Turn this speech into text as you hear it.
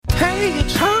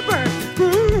it's Herbert.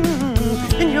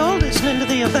 And you're listening to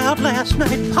the About Last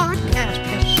Night podcast,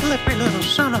 you slippery little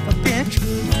son of a bitch.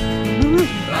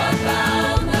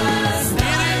 About last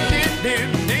night.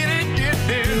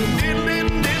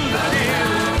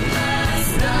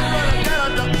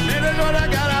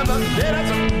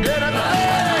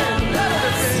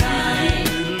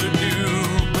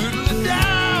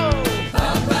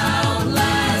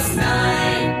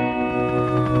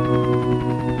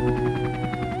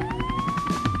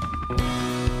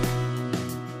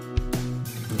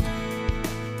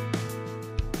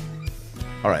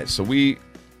 All right, so we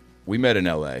met in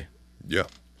L.A. Yeah.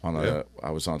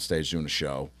 I was on stage doing a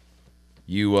show.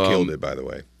 You killed it, by the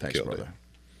way. Thanks, killed brother.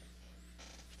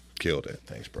 Killed it.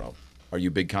 Thanks, bro. Are you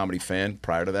a big comedy fan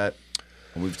prior to that?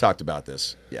 And we've talked about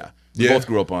this. Yeah. We Yeah. both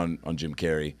grew up on Jim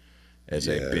Carrey as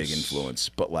a big influence.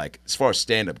 But, like, as far as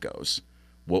stand-up goes,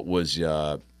 what was,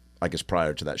 I guess,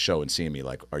 prior to that show and seeing me,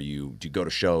 like, do you go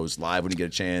to shows live when you get a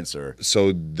chance? Or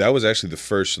So that was actually the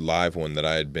first live one that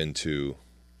I had been to,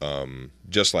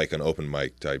 just like an open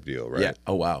mic type deal, right? Yeah.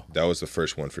 Oh, wow. That was the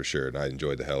first one for sure, and I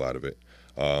enjoyed the hell out of it.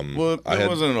 Well, it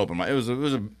wasn't an open mic. It was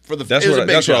for the. That's it was what a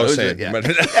big that's what I was show. saying.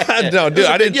 Yeah. No, dude,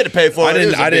 I didn't You had to pay for it. I It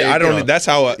was didn't. a I didn't. big, I don't. you know. That's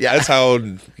how. Yeah. That's how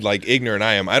like ignorant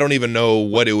I am. I don't even know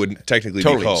what it would technically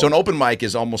be called. So an open mic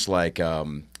is almost like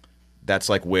that's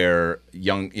like where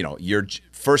your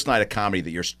first night of comedy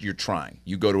that you're trying.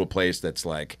 You go to a place that's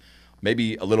like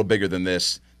maybe a little bigger than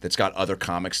this, that's got other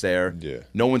comics there. Yeah.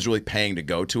 No one's really paying to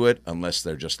go to it unless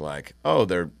they're just like, oh,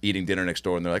 they're eating dinner next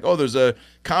door and they're like, oh, there's a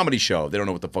comedy show. They don't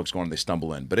know what the fuck's going on. They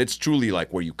stumble in. But it's truly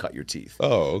like where you cut your teeth.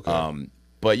 Oh, okay.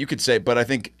 But you could say, but I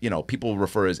think, people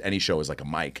refer as any show as like a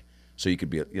mic. So you could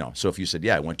be, so if you said,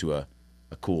 yeah, I went to a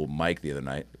cool mic the other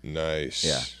night. Nice.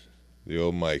 Yeah. The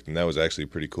old mic, and that was actually a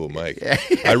pretty cool mic.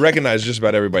 I recognized just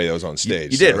about everybody that was on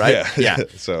stage. You did, right? Yeah. Yeah.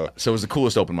 So it was the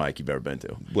coolest open mic you've ever been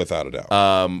to. without a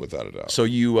doubt. Without a doubt. So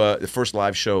you, the first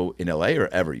live show in LA or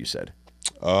ever, you said?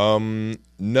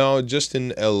 No, just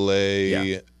in LA.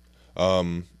 Yeah.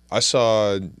 I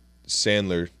saw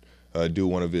Sandler do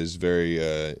one of his very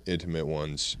intimate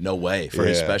ones. No way. For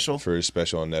his Yeah, special? For his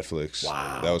special on Netflix.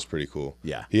 Wow. That was pretty cool.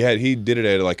 Yeah. He did it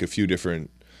at like a few different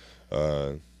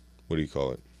what do you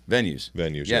call it? Venues.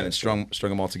 Venues, Yeah, yeah. and then strung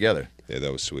them all together. Yeah,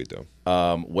 that was sweet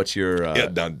though. What's your... Yeah,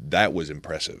 now, that was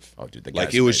impressive. Oh, dude, the like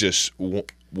guy's it was amazing.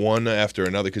 just one after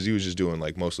another because he was just doing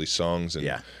like mostly songs and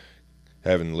Yeah.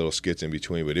 having little skits in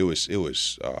between. But it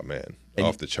was oh man, And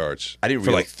off the charts. I didn't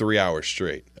for like realize- 3 hours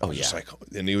straight. I was just yeah. like,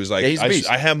 and he was like, Yeah, he's a beast.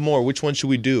 I have more. Which one should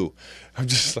we do? I'm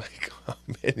just like, how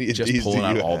many of just these pulling do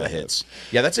out you all the have? hits.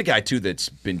 Yeah, that's a guy, too, that's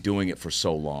been doing it for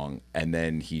so long, and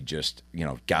then he just,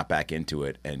 got back into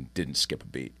it and didn't skip a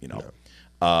beat,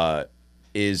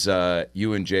 Is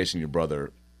you and Jason, your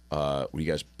brother, were you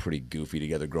guys pretty goofy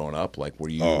together growing up? Like, were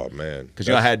you... Oh man, Because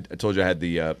I told you I had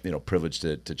the privilege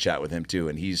to chat with him too,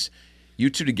 and you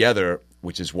two together,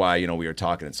 which is why we were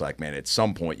talking. It's like, man, at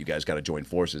some point you guys got to join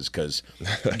forces because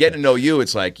getting to know you,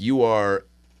 it's like you are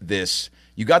this.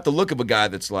 You got the look of a guy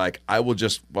that's like, I will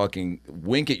just fucking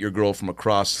wink at your girl from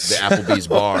across the Applebee's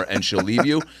bar and she'll leave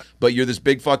you, but you're this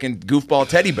big fucking goofball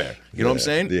teddy bear. You know what I'm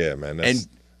saying? Yeah, man.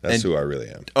 That's who I really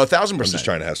am. 1,000%. I'm just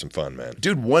trying to have some fun, man.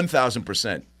 Dude,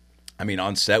 1,000%. I mean,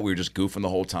 on set, we were just goofing the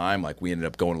whole time. Like, we ended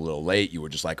up going a little late. You were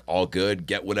just like, all good,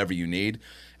 get whatever you need.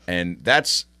 And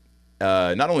that's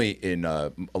not only in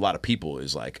a lot of people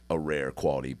is like a rare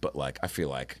quality, but like, I feel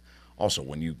like also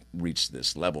when you reach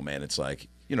this level, man, it's like,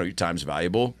 your time's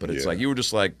valuable, but it's Yeah. like, you were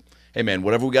just like, hey, man,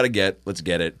 whatever we got to get, let's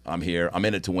get it. I'm here. I'm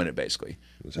in it to win it, basically.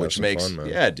 Let's have Which some makes, fun, man.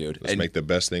 yeah, dude. Let's make the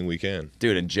best thing we can.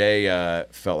 Dude, and Jay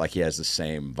felt like he has the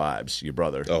same vibes, your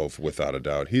brother. Oh, without a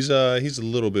doubt. He's a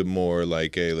little bit more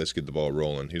like, hey, let's get the ball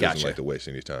rolling. He doesn't Gotcha. like to waste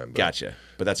any time. But Gotcha.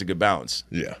 But that's a good balance.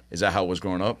 Yeah. Is that how it was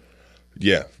growing up?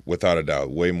 Yeah, without a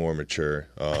doubt. Way more mature.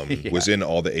 Yeah. Was in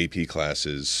all the AP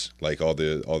classes, like all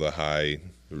the high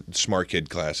smart kid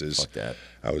classes. Fuck that.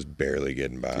 I was barely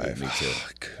getting by. Dude, me too.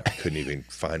 I couldn't even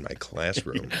find my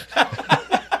classroom.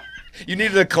 You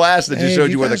needed a class that just showed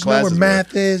you where the classes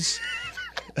were. is.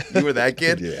 You were that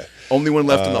kid? Yeah. Only one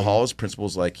left in the halls.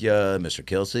 Principal's like, yeah, Mr.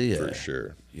 Kelsey. For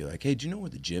sure. You're like, hey, do you know where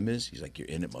the gym is? He's like, you're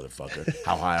in it, motherfucker.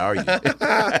 How high are you?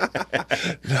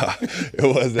 No,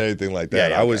 it wasn't anything like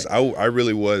that. Yeah, okay. I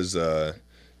really was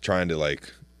trying to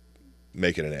like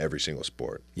make it in every single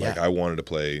sport. Like Yeah. I wanted to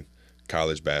play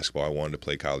college basketball. I wanted to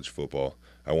play college football.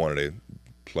 I wanted to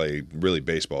play really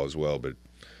baseball as well. But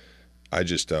I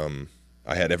just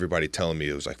I had everybody telling me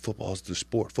it was like football's the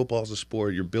sport. Football's the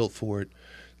sport. You're built for it.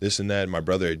 This and that. And my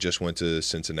brother had just went to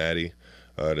Cincinnati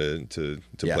to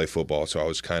Yeah. play football, so I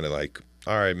was kind of like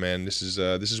all right, man, this is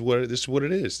what it is.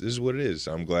 This is what it is.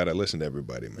 I'm glad I listened to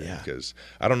everybody, man, Yeah. because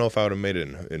I don't know if I would have made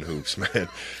it in hoops, man.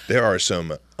 There are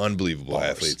some unbelievable Ballers.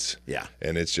 athletes, Yeah.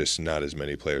 and it's just not as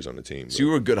many players on the team. So you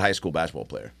were a good high school basketball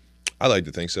player. I like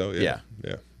to think so. Yeah.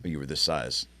 Yeah. But you were this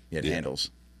size. You had Yeah.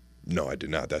 handles. No, I did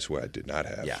not. That's what I did not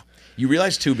have. Yeah. You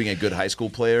realize, too, being a good high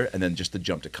school player and then just the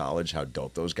jump to college, how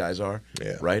dope those guys are.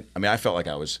 Yeah. Right? I mean, I felt like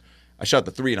I shot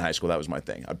the 3 in high school. That was my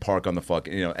thing. I'd park on the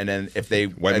fucking, and then if they.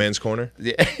 White man's corner.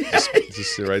 Yeah.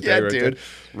 Just sit right there, Yeah, right dude. there.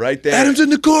 Right there. Adam's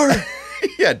in the corner.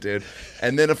 Yeah, dude.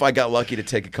 And then if I got lucky to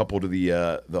take a couple to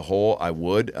the hole, I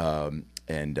would.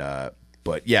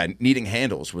 But yeah, needing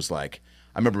handles was like,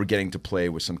 I remember getting to play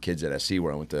with some kids at SC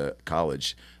where I went to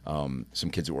college.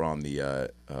 Some kids that were on the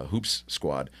hoops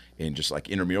squad in just like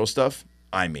intramural stuff.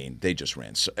 I mean, they just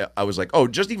ran. So, I was like, oh,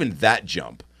 just even that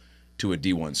jump to a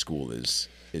D1 school is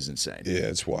insane. Yeah,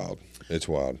 it's wild. It's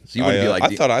wild. So you wouldn't be like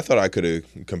I thought I could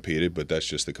have competed, but that's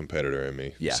just the competitor in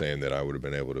me Yeah. saying that I would have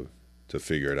been able to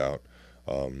figure it out.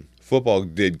 Football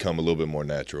did come a little bit more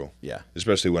natural. Yeah.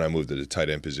 Especially when I moved to the tight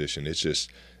end position.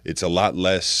 It's a lot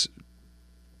less.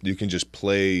 You can just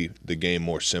play the game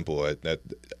more simple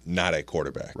not at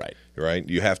quarterback. Right. Right.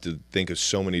 You have to think of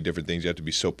so many different things. You have to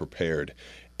be so prepared.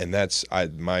 And that's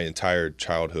my entire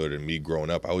childhood and me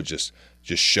growing up. I would just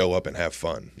show up and have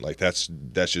fun. Like that's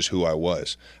just who I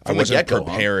was. From I the wasn't get-go,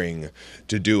 preparing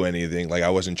to do anything. Like I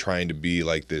wasn't trying to be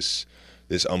like this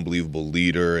unbelievable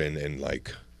leader and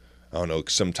like I don't know,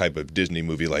 some type of Disney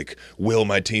movie like will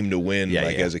my team to win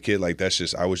as a kid. Like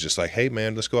I was just like, hey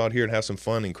man, let's go out here and have some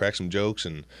fun and crack some jokes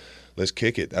and let's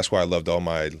kick it. That's why I loved all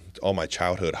my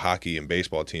childhood hockey and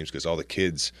baseball teams, because all the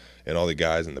kids and all the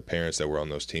guys and the parents that were on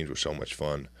those teams were so much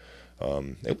fun.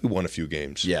 And we won a few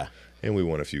games. Yeah. And we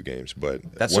won a few games. But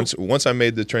That's once I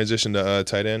made the transition to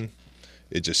tight end,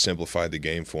 it just simplified the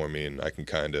game for me, and I can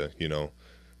kind of,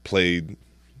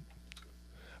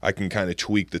 I can kind of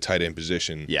tweak the tight end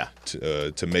position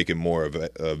to make it more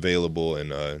available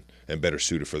and better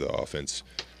suited for the offense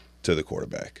to the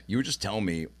quarterback. You were just telling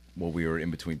me while we were in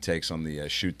between takes on the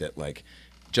shoot that, like,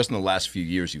 just in the last few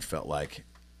years, you felt like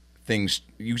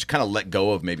you kind of let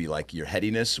go of maybe like your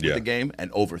headiness with the game and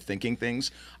overthinking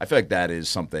things. I feel like that is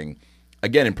something,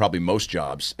 again, in probably most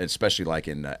jobs, especially like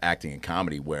in acting and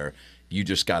comedy, where you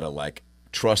just got to like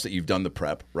trust that you've done the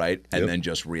prep, right? And then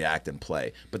just react and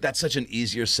play. But that's such an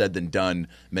easier said than done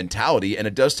mentality. And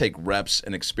it does take reps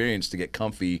and experience to get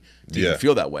comfy to even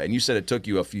feel that way. And you said it took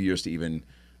you a few years to even,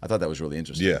 I thought that was really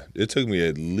interesting. Yeah, it took me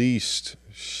at least,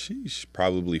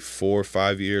 probably 4 or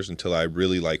 5 years until I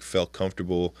really like felt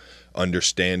comfortable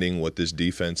understanding what this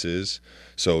defense is.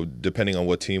 So depending on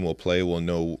what team we'll play, we'll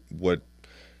know what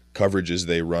coverages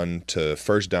they run to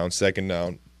first down, second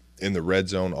down, in the red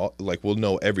zone. We'll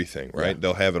know everything, right?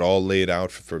 They'll have it all laid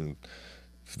out from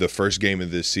the first game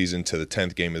of this season to the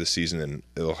 10th game of the season, and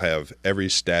it'll have every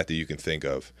stat that you can think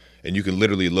of. And you can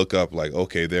literally look up like,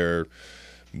 okay, they're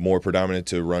more predominant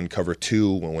to run cover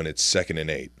 2 when it's 2nd and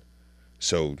 8.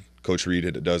 So Coach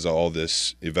Reed does all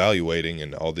this evaluating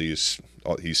and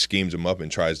he schemes them up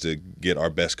and tries to get our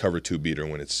best cover 2 beater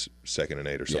when it's 2nd and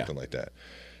 8 or something like that.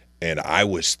 And I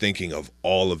was thinking of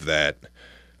all of that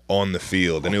on the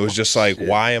field, and it was just like,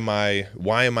 why am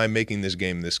I making this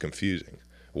game this confusing?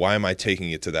 Why am I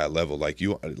taking it to that level? Like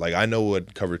I know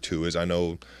what cover 2 is. I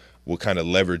know what kind of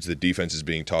leverage the defense is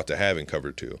being taught to have in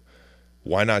cover 2.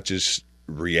 Why not just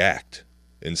react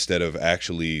instead of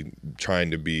actually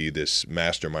trying to be this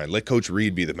mastermind? Let Coach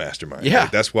Reed be the mastermind. Yeah,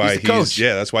 like, that's why he's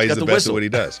the best at what he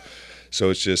does. So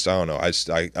it's just, I don't know.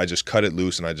 I just cut it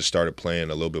loose and I just started playing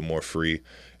a little bit more free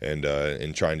and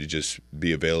trying to just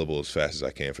be available as fast as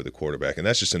I can for the quarterback. And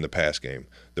that's just in the pass game.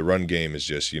 The run game is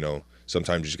just,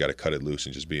 sometimes you just got to cut it loose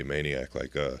and just be a maniac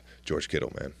like George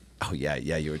Kittle, man. Oh, yeah.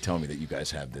 You were telling me that you guys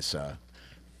have this, you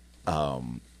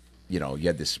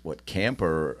had this, camp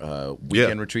or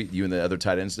weekend retreat you and the other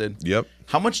tight ends did? Yep.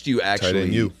 How much do you actually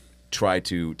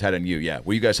tight end U, yeah.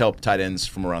 Well, you guys help tight ends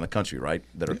from around the country, right,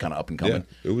 that are kind of up and coming?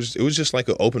 Yeah. It was just like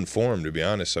an open forum, to be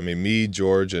honest. I mean, me,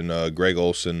 George, and Greg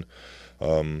Olson,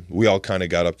 we all kind of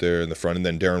got up there in the front, and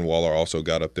then Darren Waller also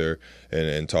got up there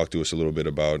and talked to us a little bit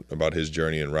about his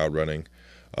journey in route running.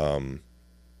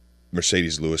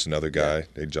 Mercedes Lewis, another guy,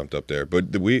 they jumped up there. But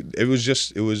it was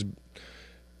just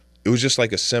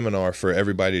like a seminar for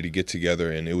everybody to get together,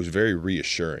 and it was very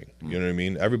reassuring. You know what I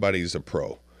mean? Everybody's a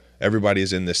pro. Everybody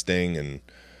is in this thing, and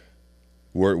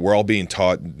we're all being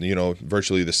taught,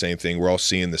 virtually the same thing. We're all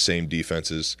seeing the same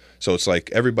defenses. So it's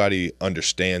like everybody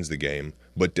understands the game,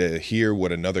 But to hear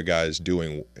what another guy is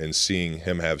doing and seeing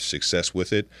him have success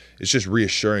with it, it's just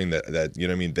reassuring that you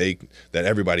know what I mean, that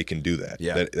everybody can do that.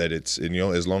 Yeah. That it's, and, you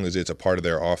know, as long as it's a part of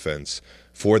their offense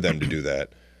for them to do that,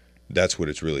 that's what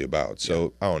it's really about.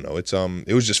 So I don't know.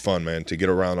 It was just fun, man, to get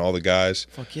around all the guys.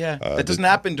 Fuck yeah. That doesn't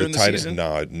happen during the season.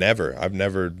 No, never. I've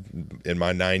never, in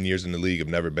my 9 years in the league, I've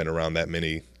never been around that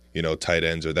many, you know, tight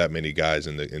ends or that many guys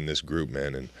in this group,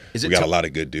 man. And we got a lot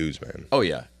of good dudes, man. Oh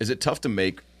yeah. Is it tough to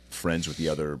make friends with the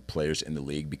other players in the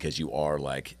league because you are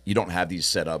like, you don't have these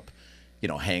set up, you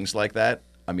know, hangs like that?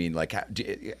 I mean, like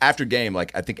after game,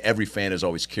 like I think every fan is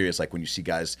always curious, like when you see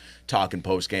guys talking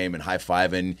post game and high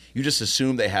fiving, you just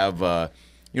assume they have,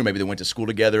 you know, maybe they went to school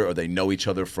together or they know each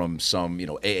other from some, you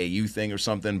know, AAU thing or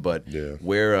something. But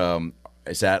where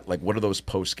is that? Like, what are those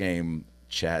post game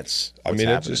chats? I mean,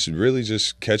 it's just really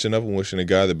just catching up and wishing a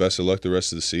guy the best of luck the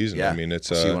rest of the season. Yeah. I mean, it's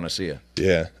see you when I see you.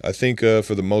 Yeah, I think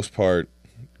for the most part,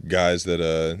 guys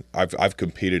that I've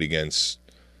competed against,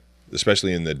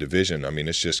 especially in the division, I mean,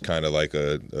 it's just kind of like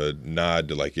a nod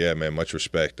to like, yeah, man, much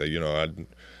respect. You know,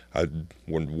 I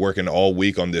we're working all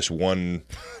week on this one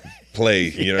play,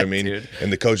 you know what I mean? Dude.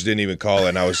 And the coach didn't even call it,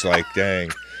 and I was like, dang.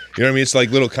 You know what I mean? It's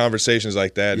like little conversations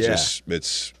like that. Yeah.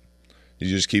 You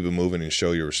just keep it moving and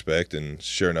show your respect. And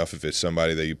sure enough, if it's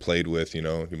somebody that you played with, you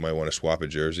know, you might want to swap a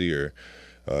jersey or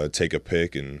take a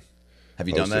pic and have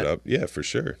you done post that? it up. Yeah, for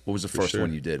sure. What was the first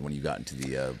one you did when you got into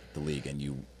the league and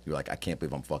you were like, I can't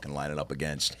believe I'm fucking lining up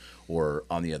against or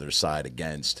on the other side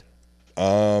against?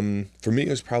 For me, it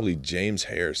was probably James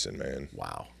Harrison, man.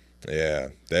 Wow. Yeah,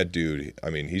 that dude. I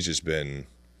mean, he's just been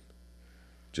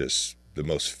the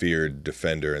most feared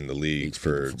defender in the league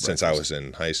since I was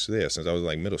in high school. Yeah, since I was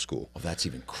like middle school. Oh, that's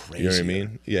even crazy. You know what I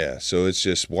mean? Yeah. So it's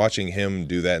just watching him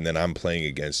do that, and then I'm playing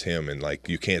against him, and like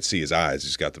you can't see his eyes.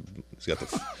 He's got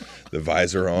the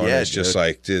visor on. Yeah, it's just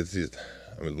like I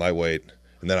mean, lightweight,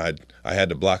 and then I had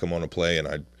to block him on a play,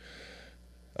 and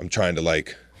I'm trying to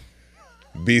like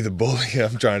be the bully.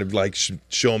 I'm trying to like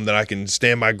show him that I can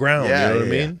stand my ground. Yeah, you know what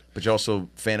I mean? But you also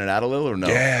fanning out a little or no?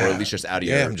 Yeah. Or at least just out of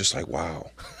your... Yeah, I'm just like,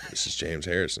 wow, this is James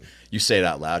Harrison. You say it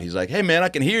out loud. He's like, hey, man, I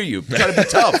can hear you. You got to be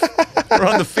tough. We're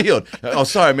on the field. Oh,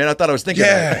 sorry, man. I thought I was thinking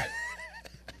Yeah.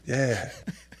 Yeah.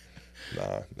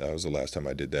 Nah, that was the last time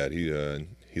I did that.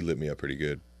 He lit me up pretty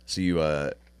good. So you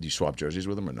do you swap jerseys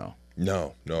with him or no?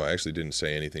 No, I actually didn't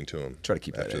say anything to him. Try to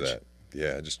keep that after edge. that.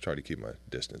 Yeah, I just try to keep my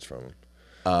distance from him.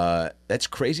 That's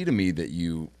crazy to me that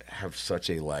you have such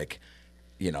a like,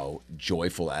 you know,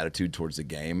 joyful attitude towards the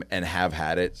game and have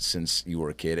had it since you were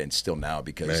a kid and still now.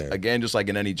 Because again, just like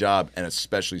in any job and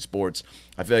especially sports,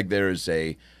 I feel like there's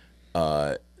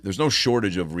no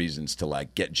shortage of reasons to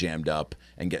like get jammed up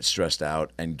and get stressed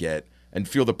out and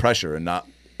feel the pressure and not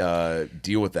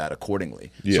deal with that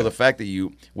accordingly. Yeah. So the fact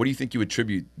that what do you think you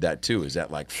attribute that to? Is that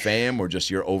like fam or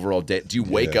just your overall day? Do you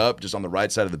wake up just on the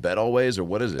right side of the bed always, or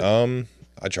what is it?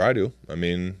 I try to. I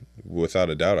mean,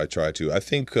 without a doubt, I try to. I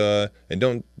think, and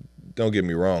don't get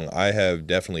me wrong, I have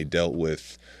definitely dealt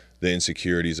with the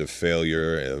insecurities of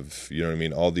failure, of, you know what I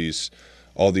mean, all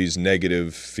these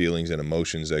negative feelings and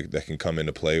emotions that can come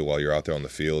into play while you're out there on the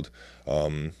field.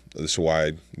 That's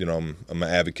why, you know, I'm an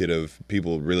advocate of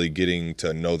people really getting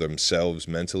to know themselves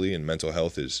mentally, and mental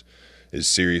health is as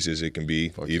serious as it can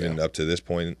be, up to this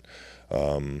point.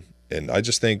 And I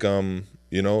just think,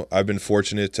 you know, I've been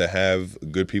fortunate to have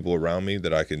good people around me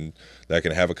that I can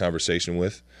have a conversation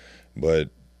with. But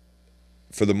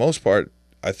for the most part,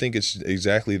 I think it's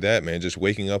exactly that, man. Just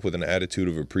waking up with an attitude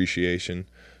of appreciation,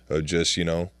 of just, you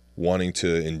know, wanting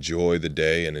to enjoy the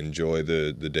day and enjoy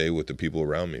the day with the people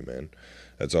around me, man.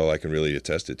 That's all I can really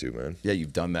attest it to, man. Yeah,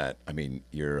 you've done that. I mean,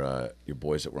 your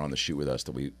boys that were on the shoot with us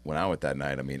that we went out with that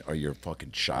night, I mean, are your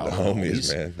fucking child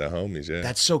homies, man. The homies, yeah.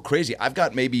 That's so crazy. I've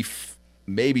got maybe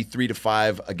 3 to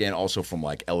 5, again, also from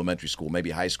like elementary school,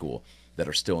 maybe high school, that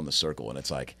are still in the circle. And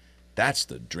it's like, that's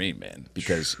the dream, man.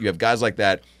 Because you have guys like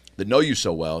that know you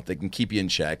so well, they can keep you in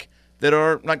check, that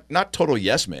are not total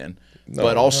yes man,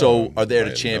 but also are there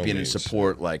to champion and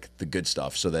support like the good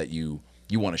stuff so that you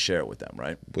want to share it with them,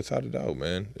 right? Without a doubt,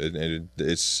 man.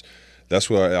 That's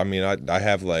what I mean.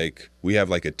 We have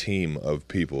like a team of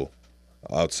people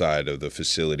outside of the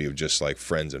facility of just like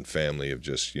friends and family, of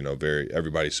just, you know,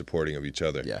 everybody supporting of each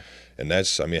other. Yeah. And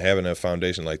that's, I mean, having a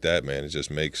foundation like that, man, it just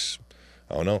makes,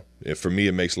 I don't know. For me,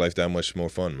 it makes life that much more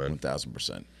fun, man.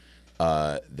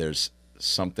 1,000%. There's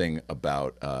something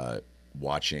about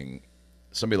watching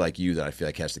somebody like you that I feel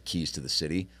like has the keys to the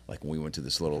city. Like when we went to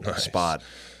this little spot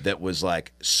that was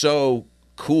like so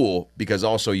cool, because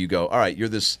also you go, all right,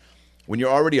 when you're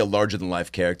already a larger than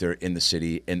life character in the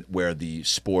city and where the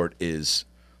sport is,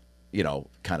 you know,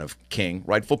 kind of king,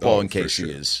 right? Football in KC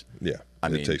is I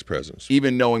mean, it takes presence.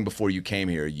 Even knowing before you came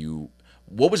here,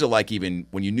 what was it like even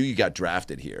when you knew you got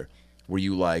drafted here? Were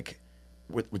you like,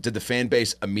 did the fan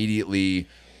base immediately,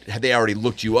 had they already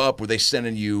looked you up? Were they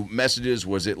sending you messages?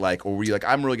 Was it like, or were you like,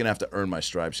 I'm really going to have to earn my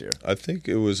stripes here? I think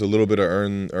it was a little bit of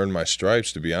earn my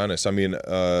stripes, to be honest. I mean,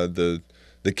 the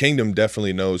Kingdom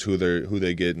definitely knows who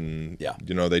they get, and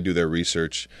they do their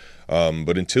research.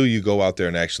 But until you go out there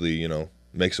and actually,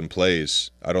 make some plays,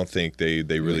 I don't think they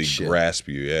really grasp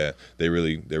you. Yeah, they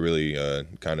really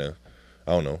kind of,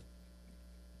 I don't know,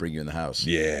 bring you in the house.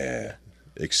 Yeah,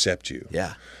 accept you.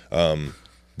 Yeah.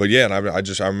 But yeah, and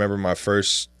I remember my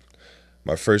first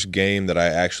game that I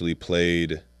actually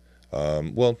played.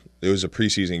 Well, it was a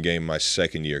preseason game my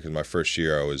second year, because my first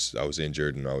year I was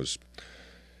injured and I was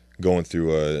going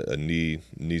through a knee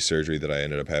surgery that I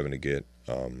ended up having to get.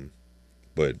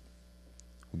 But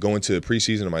going to the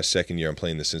preseason of my second year, I'm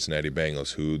playing the Cincinnati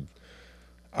Bengals, who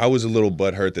I was a little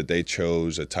butthurt that they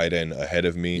chose a tight end ahead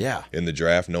of me in the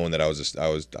draft, knowing that I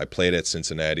played at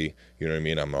Cincinnati. You know what I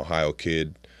mean? I'm an Ohio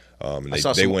kid. And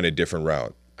they went a different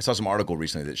route. I saw some article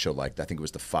recently that showed, like, I think it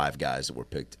was the 5 guys that were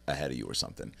picked ahead of you or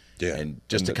something. Yeah. And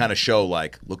just to kind of show,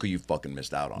 like, look who you fucking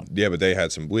missed out on. Yeah, but we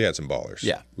had some ballers.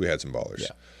 Yeah. We had some ballers.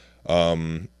 Yeah.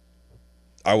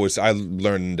 I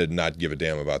learned to not give a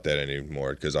damn about that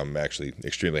anymore, because I'm actually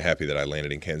extremely happy that I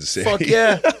landed in Kansas City. Fuck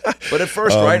yeah. But at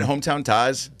first, right, hometown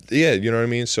ties. Yeah, you know what I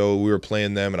mean? So we were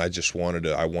playing them, and I just wanted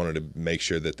to make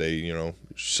sure that they,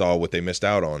 saw what they missed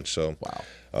out on. So wow.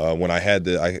 When I had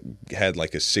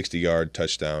like a 60-yard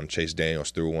touchdown, Chase Daniels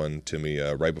threw one to me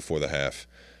right before the half,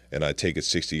 and I take it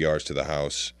 60 yards to the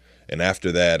house. And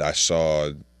after that, I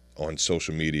saw on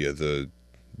social media the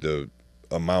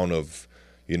amount of,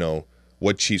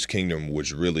 what Chiefs Kingdom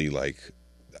was really like,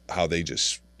 how they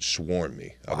just swarmed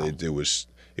me. Wow.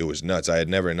 It was nuts. I had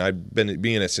never, and I'd been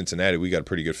being at Cincinnati, we got a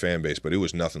pretty good fan base, but it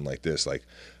was nothing like this. Like,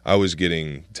 I was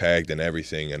getting tagged and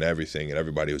everything, and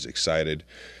everybody was excited.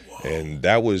 Whoa. And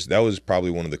that was probably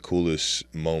one of the coolest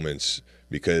moments,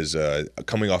 because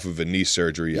coming off of a knee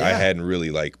surgery, I hadn't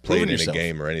really like played in a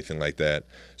game or anything like that.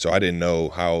 So I didn't know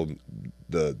how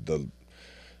the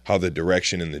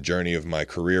direction and the journey of my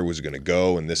career was going to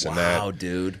go, and this and that. Wow,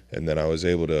 dude. And then I was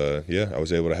able to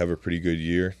have a pretty good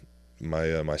year.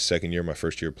 My second year, my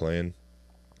first year playing.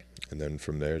 And then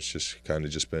from there, it's just kind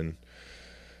of just been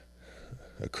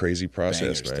a crazy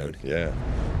process, man. Dude. Yeah.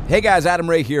 Hey guys, Adam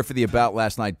Ray here for the About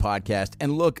Last Night podcast.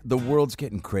 And look, the world's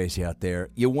getting crazy out there.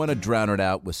 You want to drown it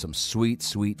out with some sweet,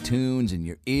 sweet tunes in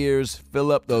your ears.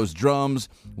 Fill up those drums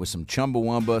with some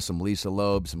Chumbawamba, some Lisa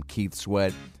Loeb, some Keith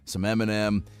Sweat, some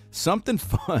Eminem, something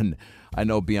fun. I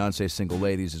know Beyonce's Single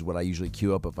Ladies is what I usually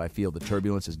cue up if I feel the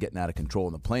turbulence is getting out of control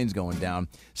and the plane's going down.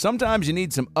 Sometimes you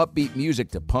need some upbeat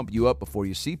music to pump you up before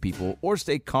you see people, or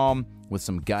stay calm with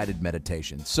some guided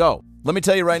meditation. So, let me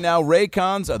tell you right now,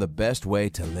 Raycons are the best way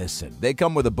to listen. They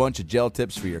come with a bunch of gel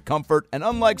tips for your comfort, and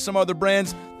unlike some other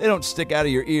brands, they don't stick out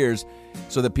of your ears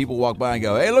so that people walk by and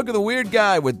go, hey, look at the weird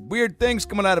guy with weird things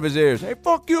coming out of his ears. Hey,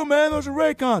 fuck you, man, those are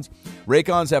Raycons.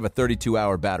 Raycons have a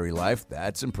 32-hour battery life.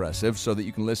 That's impressive, so that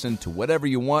you can listen to whatever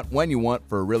you want, when you want,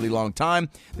 for a really long time.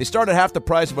 They start at half the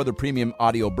price of other premium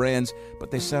audio brands, but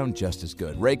they sound just as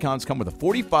good. Raycons come with a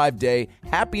 45-day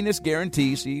happiness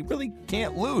guarantee, so you really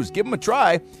can't lose. Give them a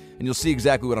try, and you'll see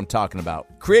exactly what I'm talking about.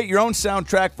 Create your own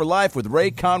soundtrack for life with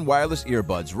Raycon wireless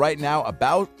earbuds. Right now,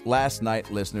 About Last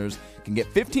Night listeners can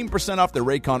get 15% off their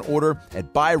Raycon order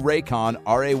at buyraycon,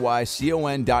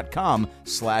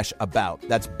 RAYCON.com/about.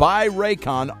 That's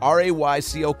buyraycon,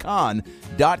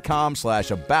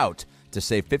 RAYCON.com/about to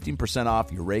save 15%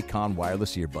 off your Raycon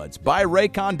wireless earbuds.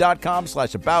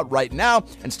 Buyraycon.com/about right now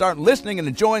and start listening and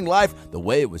enjoying life the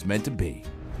way it was meant to be.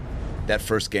 That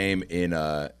first game in,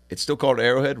 it's still called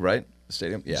Arrowhead, right? The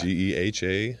stadium? Yeah.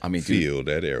 GEHA Field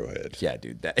at Arrowhead. Yeah,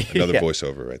 dude. Another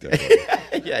voiceover right there.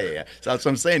 Yeah. So that's what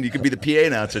I'm saying. You could be the PA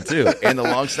announcer, too, and the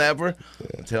long snapper.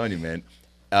 I'm telling you, man.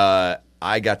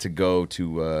 I got to go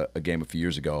to a game a few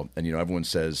years ago, and, everyone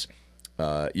says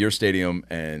your stadium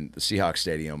and the Seahawks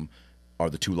stadium are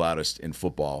the two loudest in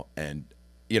football. And,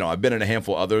 I've been in a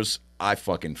handful of others. I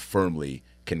fucking firmly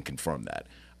can confirm that.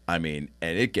 I mean,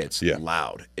 and it gets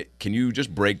loud. Can you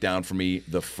just break down for me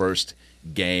the first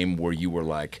game where you were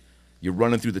like, you're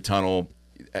running through the tunnel,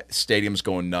 stadium's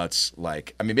going nuts?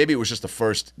 Like, I mean, maybe it was just the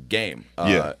first game.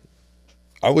 I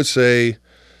would say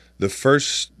the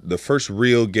first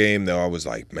real game that I was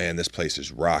like, man, this place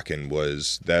is rocking,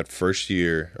 was that first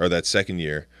year, or that second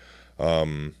year.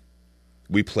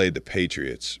 We played the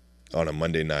Patriots on a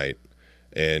Monday night,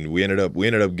 and we ended up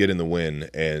getting the win.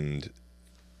 And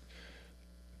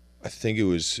I think it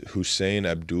was Hussein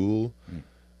Abdul.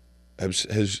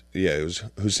 It was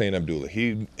Hussein Abdullah.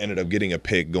 He ended up getting a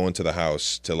pick, going to the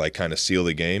house to like kind of seal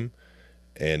the game.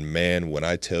 And man, when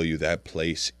I tell you that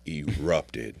place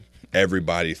erupted,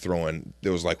 everybody throwing. It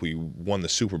was like we won the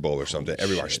Super Bowl or something.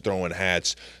 Everybody's throwing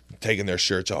hats, taking their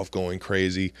shirts off, going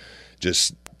crazy.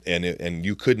 Just and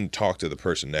you couldn't talk to the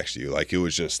person next to you. Like it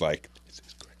was just like.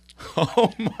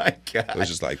 Oh my God! It was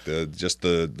just like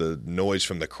the noise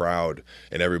from the crowd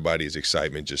and everybody's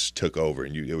excitement just took over,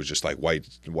 and it was just like white.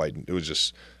 It was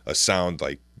just a sound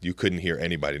like you couldn't hear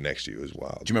anybody next to you. It was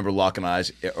wild. Do you remember locking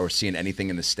eyes or seeing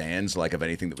anything in the stands, like of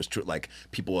anything that was true, like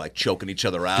people like choking each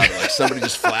other out, or like somebody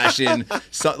just flashing?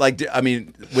 So, like, I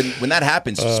mean, when that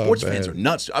happens, sports fans are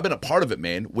nuts. I've been a part of it,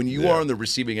 man. When you are on the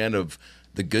receiving end of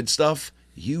the good stuff,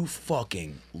 you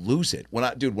fucking lose it. When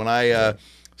I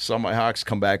saw my Hawks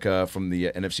come back from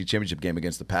the NFC Championship game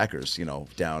against the Packers,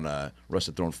 down Russ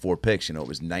had thrown 4 picks. It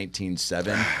was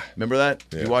 19-7. Remember that?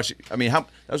 Yeah. You watch? I mean, that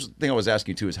was the thing I was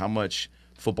asking you too. Is how much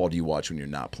football do you watch when you're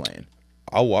not playing?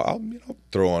 I'll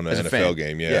throw on an As a NFL fan.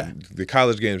 game. Yeah. The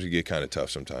college games would get kind of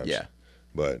tough sometimes. Yeah.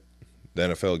 But the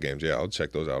NFL games, I'll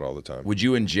check those out all the time. Would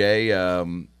you and Jay, I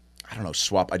don't know,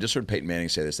 swap? I just heard Peyton Manning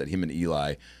say this, that him and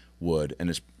Eli would, and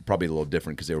it's probably a little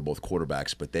different because they were both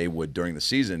quarterbacks, but they would during the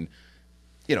season,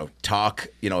 talk.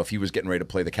 If he was getting ready to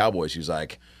play the Cowboys, he was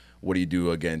like, "What do you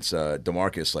do against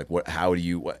DeMarcus? Like, how do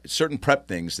you certain prep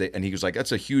things?" And he was like,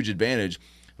 "That's a huge advantage."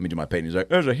 Let me do my Peyton. He's like,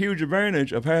 "There's a huge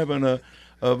advantage of having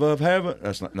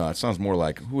That's not. No, it sounds more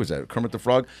like who is that? Kermit the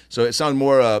Frog. So it sounds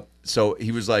more. So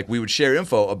he was like, we would share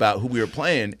info about who we were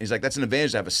playing. He's like, that's an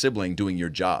advantage to have a sibling doing your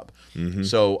job. Mm-hmm.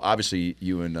 So obviously,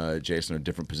 you and Jason are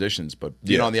different positions, but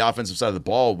Yeah. on the offensive side of the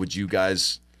ball, would you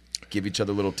guys give each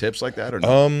other little tips like that or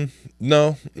no?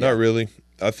 No, not really.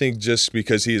 I think just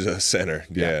because he's a center,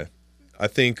 yeah. I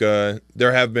think there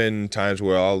have been times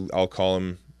where I'll call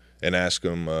him and ask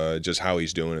him just how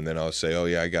he's doing, and then I'll say, "Oh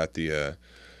yeah, I got the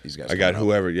These guys. I got coming up.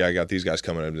 whoever. Yeah, I got these guys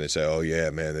coming up," and they say, "Oh yeah,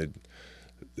 man."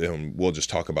 We'll just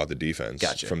talk about the defense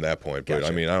Gotcha. from that point. But Gotcha.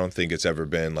 I mean, I don't think it's ever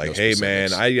been like, No "Hey man,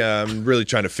 specifics. I'm really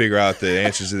trying to figure out the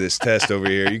answers to this test over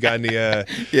here. You got any? Yeah.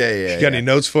 You got any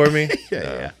notes for me?"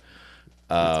 Yeah.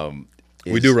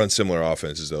 We do run similar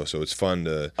offenses though, so it's fun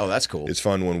to. Oh, that's cool. It's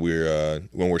fun when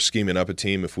we're scheming up a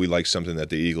team. If we like something that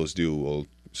the Eagles do, we'll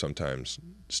sometimes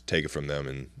just take it from them,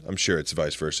 and I'm sure it's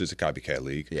vice versa. It's a copycat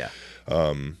league. Yeah.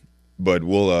 But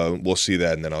we'll see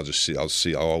that, and then I'll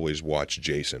always watch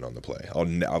Jason on the play.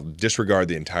 I'll disregard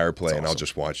the entire play, and I'll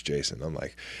just watch Jason. I'm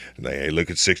like, hey,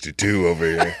 look at 62 over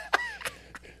here,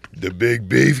 the big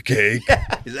beefcake.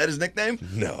 Is that his nickname?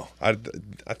 No, I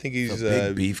think he's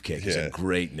Big Beefcake is yeah. a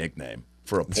great nickname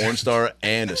for a porn star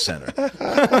and a center.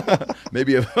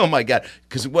 Maybe, oh my God.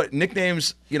 Because what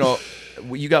nicknames, you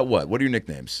got what? What are your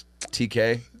nicknames?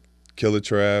 TK? Killer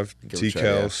Trav, T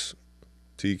Trav, Kels,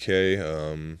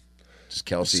 TK. Just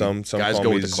Kelsey. Some guys call go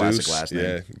me with the classic Zeus. last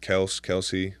name. Yeah,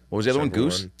 Kelsey. What was the other one?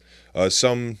 whichever Goose?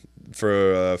 Some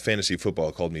for fantasy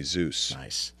football called me Zeus.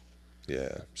 Nice.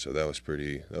 Yeah, so that was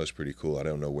pretty cool. I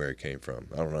don't know where it came from.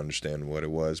 I don't understand what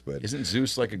it was, but Isn't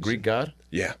Zeus like a Greek god?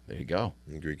 yeah, There you go.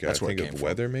 Greek guy. That's I where it think came of from.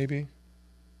 weather, maybe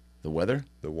The weather?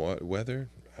 the weather.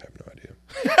 I have no idea.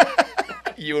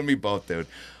 You and me both, dude.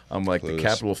 I'm like, the Clueless.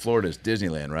 capital of Florida is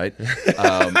Disneyland, right?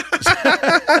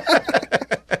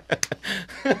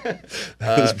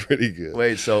 That was pretty good.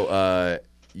 Wait, so,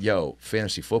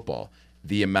 fantasy football.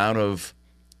 The amount of,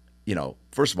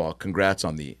 first of all, congrats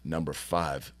on the number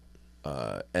 5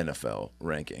 NFL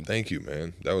ranking. Thank you,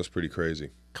 man. That was pretty crazy.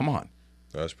 Come on.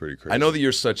 That was pretty crazy. I know that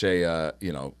you're such a,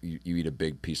 you eat a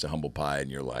big piece of humble pie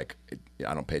and you're like,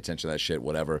 I don't pay attention to that shit,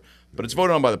 whatever. But it's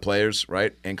voted on by the players,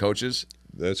 right, and coaches.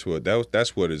 That's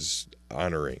what is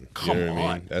honoring. Come you know what I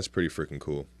on. mean? That's pretty freaking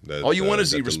cool. That, All you want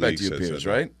is that the respect to league your says peers, that.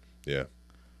 right? Yeah,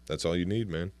 that's all you need,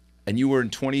 man. And you were in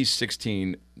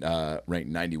 2016 ranked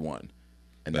 91,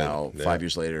 and now Yeah. 5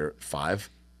 years later, 5.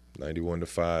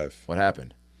 91-5. What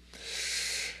happened?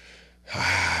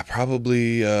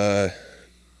 Probably,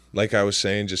 like I was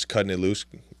saying, just cutting it loose,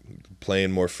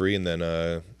 playing more free, and then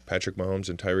Patrick Mahomes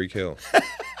and Tyreek Hill.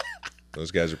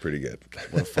 Those guys are pretty good.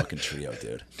 What a fucking trio,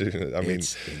 dude. Dude, I mean,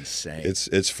 It's insane.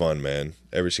 it's fun, man.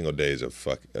 Every single day is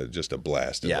just a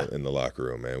blast in the locker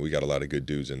room, man. We got a lot of good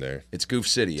dudes in there. It's Goof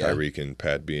City, yeah? Tyreek and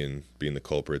Pat being the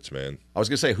culprits, man. I was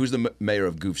going to say, who's the mayor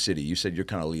of Goof City? You said you're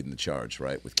kind of leading the charge,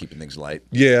 right, with keeping things light?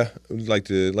 Yeah, we like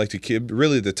to keep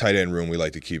really the tight end room. We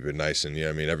like to keep it nice, and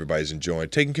I mean, everybody's enjoying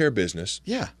taking care of business.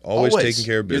 Yeah. always taking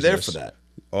care of business. You're there for that.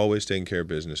 Always taking care of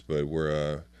business, but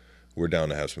we're down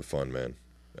to have some fun, man.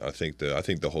 I think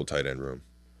the whole tight end room.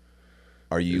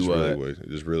 Are you?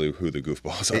 Is really who the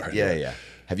goofballs are. Yeah.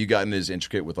 Have you gotten as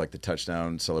intricate with like the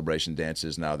touchdown celebration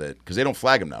dances now that because they don't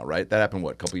flag them now, right? That happened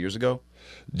a couple years ago.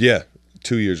 Yeah,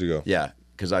 2 years ago. Yeah,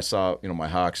 because I saw my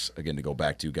Hawks again to go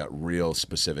back to got real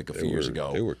specific a few years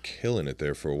ago. They were killing it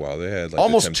there for a while. They had like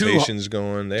almost the Temptations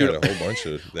going. They had a whole bunch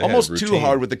of almost too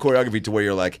hard with the choreography to where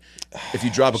you're like, if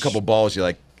you drop a couple balls, you're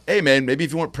like, hey man, maybe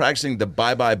if you weren't practicing the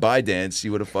bye bye bye dance,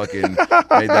 you would have fucking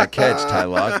made that catch, Ty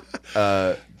Locke.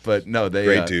 But no, they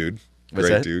great dude.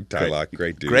 Great dude, Ty Locke,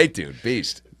 great dude. Great dude,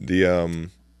 beast.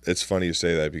 It's funny you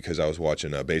say that because I was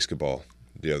watching basketball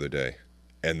the other day,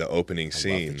 and the opening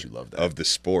scene of the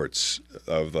sports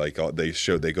of like they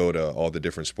go to all the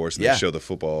different sports and they show the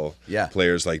football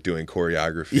players like doing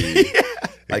choreography,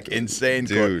 like insane,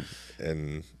 dude.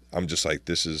 And I'm just like,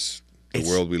 this is the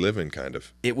world we live in, kind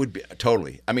of. It would be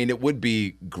totally. I mean, it would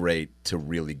be great to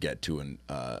really get to an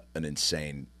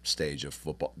insane stage of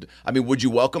football. I mean, would you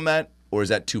welcome that? Or is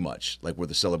that too much? Like where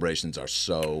the celebrations are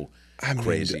so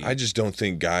crazy? I just don't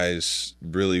think guys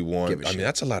really want. I mean,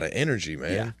 that's a lot of energy,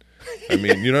 man. Yeah. I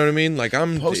mean, you know what I mean? Like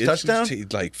post touchdown,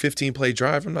 like 15-play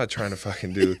drive. I'm not trying to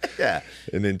fucking do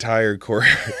an entire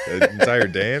entire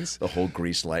dance. The whole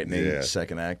Grease Lightning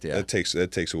second act. Yeah,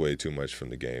 that takes away too much from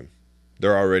the game.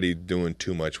 They're already doing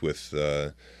too much with.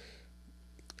 I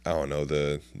don't know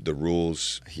the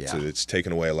rules. Yeah. So it's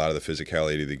taken away a lot of the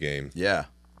physicality of the game. Yeah.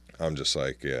 I'm just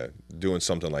like, doing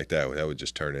something like that would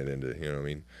just turn it into, you know what I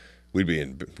mean? We'd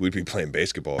be playing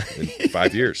basketball in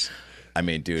 5 years. I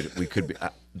mean, dude, we could be.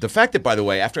 The fact that, by the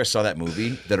way, after I saw that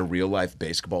movie, that a real life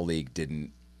basketball league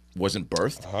wasn't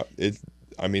birthed.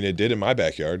 It did in my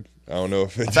backyard. I don't know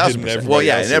if it did in everybody Well,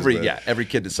 yeah, else's, and every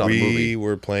kid that saw the movie, we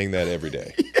were playing that every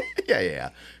day.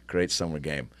 Yeah. Great summer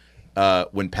game.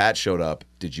 When Pat showed up,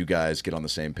 did you guys get on the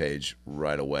same page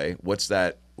right away? What's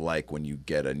that like when you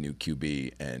get a new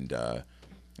QB and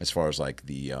as far as like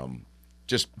the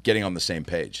just getting on the same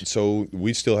page? So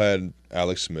we still had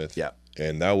Alex Smith. Yeah.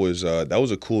 And that was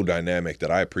a cool dynamic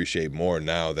that I appreciate more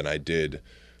now than I did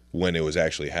when it was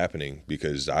actually happening,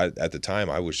 because at the time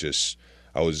I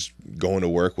was going to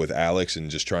work with Alex and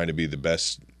just trying to be the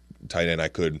best tight end I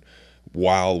could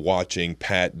while watching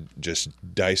Pat just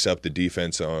dice up the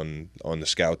defense on the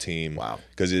scout team. Wow.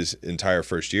 Because his entire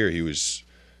first year he was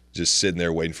just sitting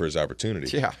there waiting for his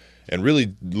opportunity. Yeah. And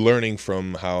really learning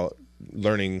from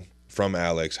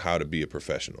Alex how to be a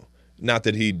professional. Not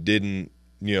that he didn't,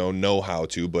 know how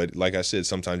to, but like I said,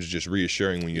 sometimes it's just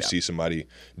reassuring when you see somebody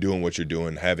doing what you're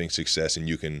doing, having success, and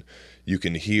you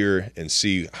can hear and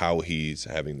see how he's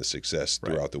having the success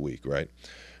throughout the week, right?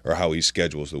 Or how he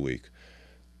schedules the week.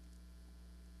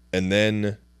 And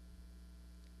then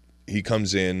he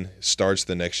comes in, starts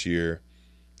the next year,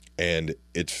 and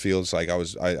it feels like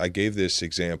I gave this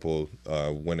example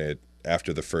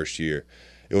after the first year.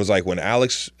 It was like when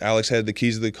Alex had the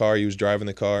keys of the car, he was driving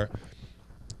the car.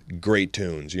 Great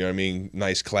tunes, you know what I mean?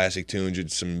 Nice classic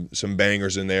tunes, some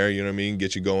bangers in there, you know what I mean?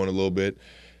 Get you going a little bit.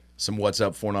 Some What's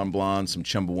Up, Four Non Blonde, some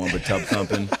Chumbawamba Tub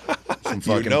Thumping, some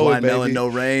fucking Blind Melon, No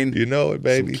Rain. You know it,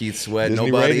 baby. Some Keith Sweat,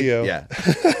 Disney Nobody. Radio. Yeah.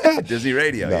 Disney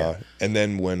Radio, yeah. And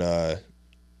then when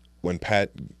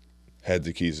Pat had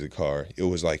the keys to the car, it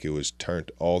was like it was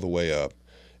turned all the way up,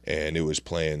 and it was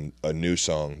playing a new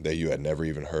song that you had never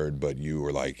even heard, but you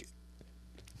were like,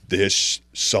 this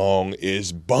song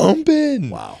is bumping.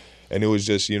 Wow. And it was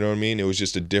just, you know what I mean? It was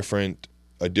just a different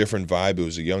vibe. It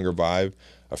was a younger vibe.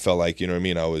 I felt like, you know what I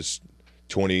mean? I was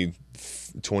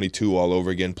 22 all over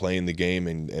again playing the game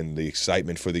and the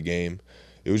excitement for the game.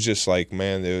 It was just like,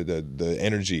 man, the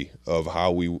energy of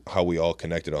how we all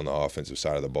connected on the offensive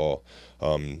side of the ball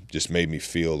just made me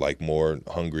feel like more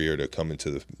hungrier to come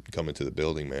into the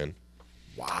building, man.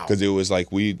 Wow. Because it was like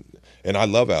and I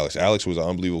love Alex. Alex was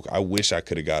unbelievable. I wish I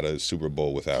could have got a Super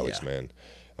Bowl with Alex, man.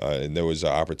 And there was an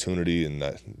opportunity, and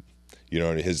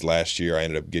in his last year, I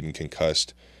ended up getting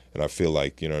concussed, and I feel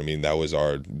like, you know what I mean, that was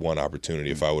our one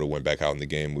opportunity. If I would have went back out in the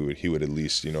game, he would at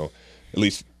least, woulda,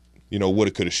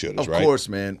 coulda, shoulda, right? Of course,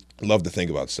 man. Love to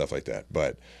think about stuff like that,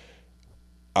 but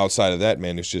outside of that,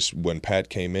 man, it's just when Pat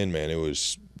came in, man, it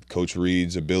was Coach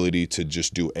Reed's ability to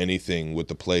just do anything with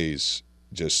the plays.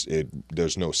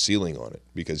 There's no ceiling on it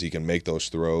because he can make those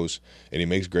throws, and he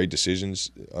makes great decisions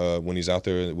when he's out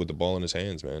there with the ball in his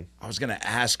hands, man. I was going to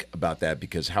ask about that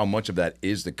because how much of that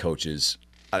is the coach's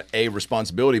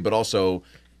responsibility, but also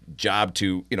job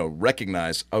to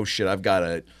recognize, oh shit, I've got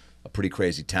a pretty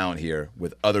crazy talent here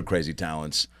with other crazy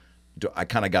talents. I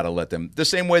kind of got to let them, the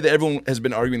same way that everyone has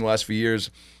been arguing the last few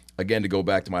years. Again, to go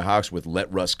back to my Hawks with let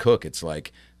Russ cook. It's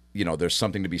like, there's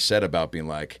something to be said about being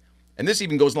like, And this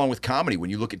even goes along with comedy when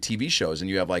you look at TV shows and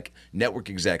you have like network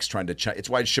execs trying to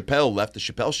it's why Chappelle left the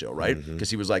Chappelle Show, right?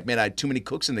 Because he was like, man, I had too many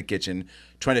cooks in the kitchen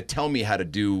trying to tell me how to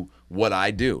do what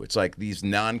I do. It's like these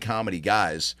non-comedy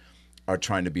guys are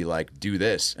trying to be like, do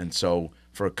this. And so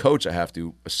for a coach, I have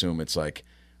to assume it's like,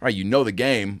 all right, you know the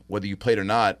game, whether you played or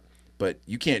not, but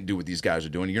you can't do what these guys are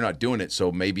doing. You're not doing it.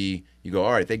 So maybe you go,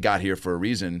 all right, they got here for a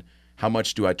reason. How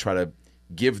much do I try to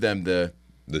give them the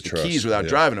trust, keys without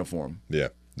driving it for them? Yeah,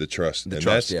 the trust.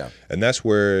 Trust, And that's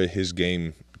where his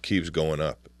game keeps going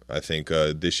up. I think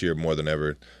this year more than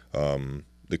ever,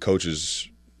 the coaches,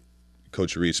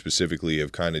 Coach Reed specifically,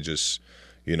 have kind of just,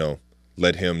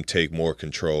 let him take more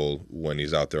control when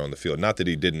he's out there on the field. Not that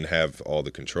he didn't have all the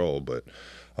control, but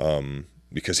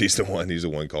because he's the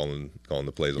one calling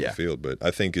the plays on the field. But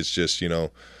I think it's just,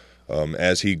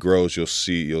 as he grows, you'll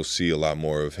see a lot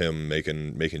more of him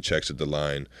making checks at the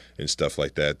line and stuff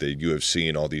like that you have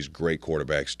seen all these great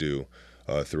quarterbacks do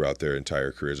throughout their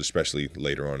entire careers, especially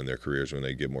later on in their careers when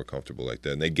they get more comfortable like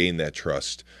that, and they gain that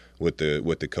trust with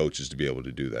the coaches to be able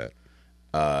to do that.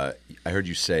 I heard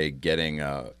you say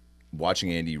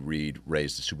watching Andy Reid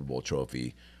raise the Super Bowl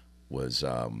trophy was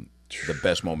the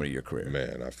best moment of your career.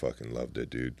 Man, I fucking loved it,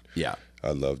 dude. Yeah.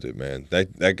 I loved it, man.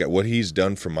 That guy, what he's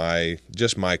done for my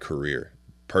career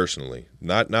personally,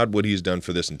 not what he's done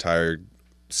for this entire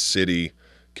city,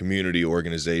 community,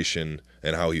 organization,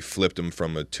 and how he flipped them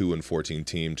from a 2-14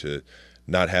 team to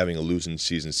not having a losing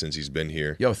season since he's been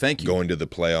here. Yo, thank you. Going to the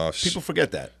playoffs. People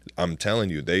forget that. I'm telling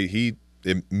you, he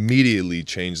immediately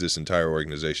changed this entire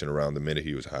organization around the minute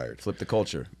he was hired. Flip the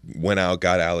culture. Went out,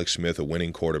 got Alex Smith, a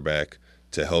winning quarterback,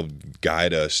 to help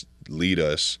guide us, lead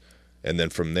us. And then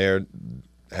from there,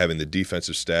 having the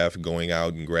defensive staff going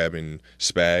out and grabbing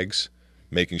Spags,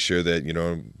 making sure that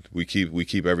we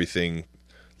keep everything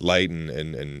light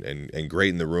and great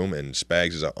in the room. And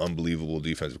Spags is an unbelievable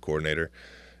defensive coordinator,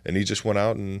 and he just went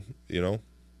out and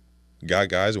got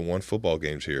guys and won football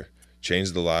games here,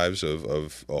 changed the lives of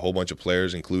a whole bunch of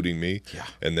players, including me. Yeah.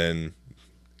 And then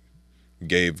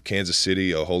gave Kansas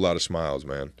City a whole lot of smiles,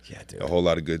 man. Yeah, dude. A whole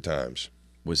lot of good times.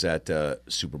 Was that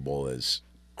Super Bowl is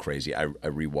crazy. I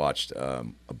rewatched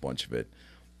a bunch of it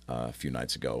a few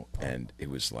nights ago, and it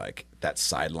was like that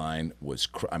sideline was.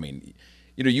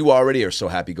 You already are so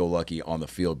happy-go-lucky on the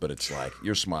field, but it's like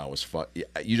your smile was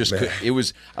you just could. It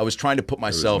was. I was trying to put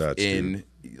myself nuts, in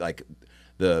like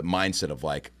the mindset of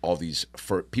like all these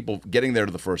people getting there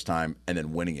to the first time and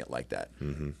then winning it like that.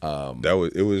 Mm-hmm.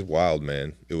 It was wild,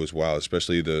 man. It was wild,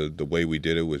 especially the way we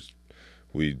did it was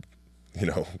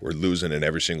we're losing in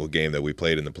every single game that we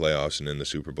played in the playoffs and in the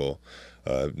Super Bowl.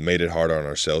 Made it hard on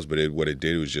ourselves, but what it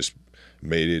did was just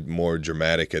made it more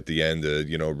dramatic at the end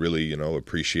to, really,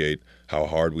 appreciate how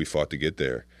hard we fought to get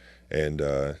there. And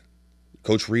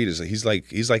Coach Reed he's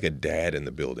like a dad in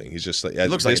the building. He's just like, at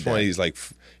this point, he's like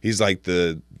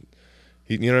you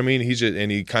know what I mean?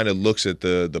 He kind of looks at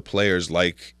the players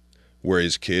like we're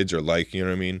his kids, or like, you know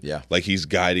what I mean? Yeah. Like he's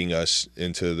guiding us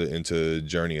into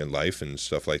journey in life and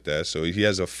stuff like that. So he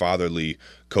has a fatherly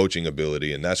coaching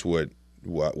ability, and that's why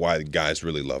guys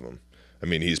really love him. I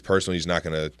mean, he's not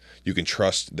going to – you can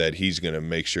trust that he's going to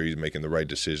make sure he's making the right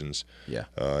decisions. Yeah.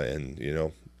 And,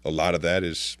 a lot of that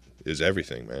is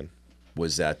everything, man.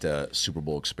 Was that Super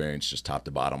Bowl experience just top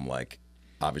to bottom? Like,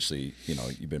 obviously,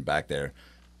 you've been back there.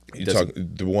 You talk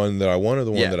the one that I won or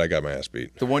the one that I got my ass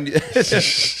beat? The one,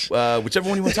 whichever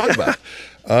one you want to talk about.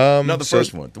 No, the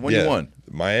first one, the one you won.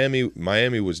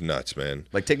 Miami was nuts, man.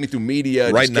 Like, take me through media.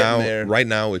 Right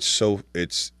now, it's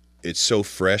so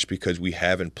fresh because we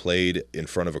haven't played in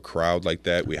front of a crowd like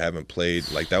that. We haven't played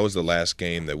that was the last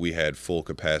game that we had full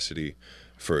capacity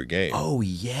for a game. Oh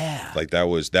yeah, like that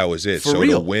was it. For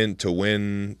real? to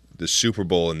win the Super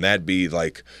Bowl and that be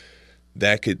like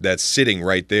that's sitting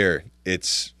right there.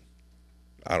 It's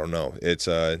I don't know.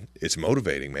 It's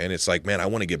motivating, man. It's like, man, I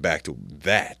want to get back to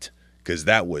that because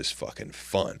that was fucking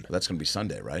fun. Well, that's gonna be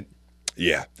Sunday, right?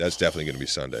 Yeah, that's definitely going to be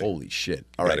Sunday. Holy shit!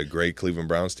 All right, got a great Cleveland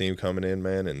Browns team coming in,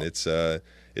 man, and it's going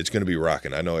to be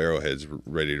rocking. I know Arrowhead's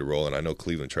ready to roll, and I know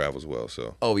Cleveland travels well.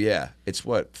 So. Oh yeah, it's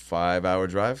what 5-hour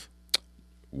drive?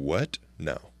 What?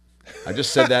 No. I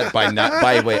just said that by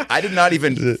the way, I did not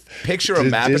even picture a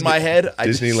map in my head.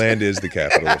 Disneyland is the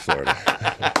capital of Florida.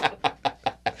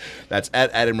 That's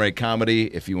at Adam Ray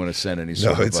Comedy. If you want to send any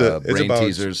sort of brain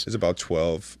teasers, it's about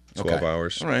 12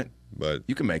 hours. All right, but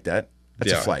you can make that.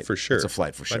 That's a flight for sure. It's a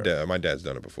flight for sure. My dad's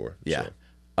done it before. Yeah.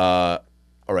 So.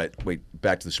 All right. Wait.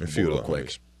 Back to the Super Bowl real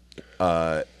quick.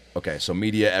 Okay. So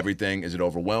media, everything. Is it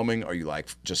overwhelming? Are you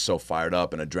just so fired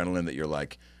up and adrenaline that you're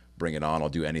like, bring it on? I'll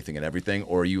do anything and everything.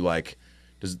 Or are you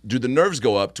do the nerves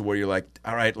go up to where you're like,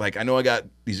 all right, like I know I got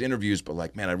these interviews, but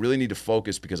like, man, I really need to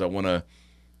focus because I want to,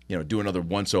 do another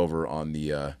once over on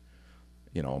the,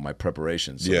 my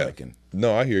preparations. So that I can.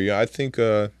 No, I hear you. I think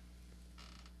it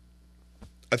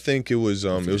was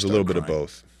a little bit of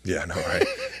both. Yeah, no, right.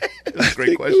 It was a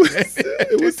great question.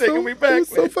 It was taking me back. It was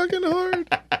so fucking hard.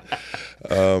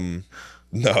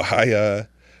 No,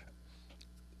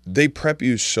 they prep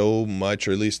you so much,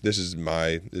 or at least this is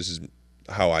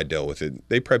how I dealt with it.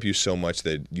 They prep you so much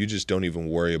that you just don't even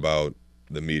worry about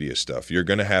the media stuff. You're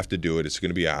going to have to do it. It's going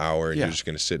to be an hour, and you're just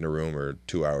going to sit in a room, or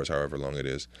 2 hours, however long it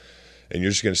is. And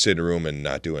you're just going to sit in a room and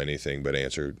not do anything but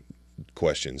answer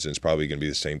questions. And it's probably going to be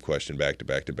the same question back to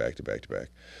back to back to back to back.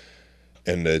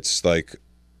 And it's like,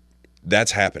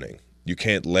 that's happening. You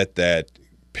can't let that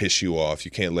piss you off.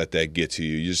 You can't let that get to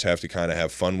you. You just have to kind of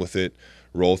have fun with it,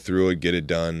 roll through it, get it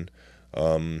done.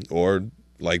 Or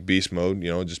like beast mode,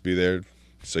 just be there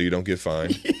so you don't get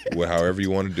fined. However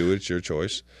you want to do it, it's your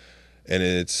choice. And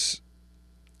it's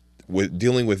with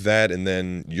dealing with that, and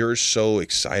then you're so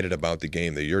excited about the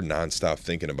game that you're nonstop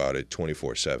thinking about it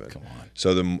 24/7. Come on.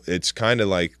 So it's kind of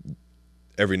like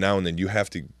every now and then you have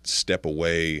to step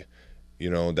away.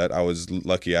 That I was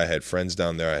lucky. I had friends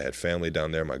down there. I had family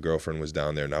down there. My girlfriend was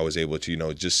down there, and I was able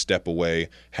to, just step away,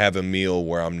 have a meal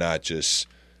where I'm not just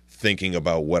thinking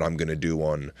about what I'm going to do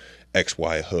on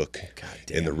XY hook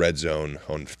in the red zone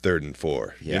on 3rd and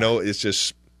 4. Yeah. It's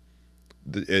just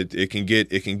it can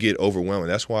get overwhelming.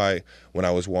 That's why when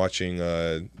I was watching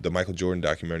the Michael Jordan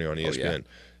documentary on ESPN,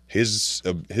 his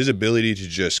ability to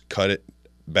just cut it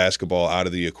basketball out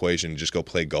of the equation and just go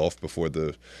play golf before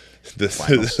the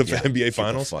NBA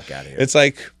finals. Get the fuck out of here. It's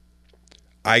like,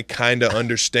 I kind of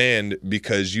understand,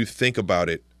 because you think about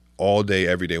it all day,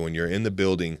 every day. When you're in the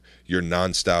building, you're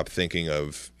nonstop thinking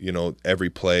of, every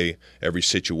play, every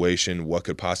situation, what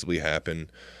could possibly happen.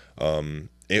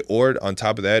 Or on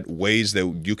top of that, ways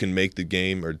that you can make the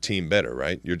game or team better,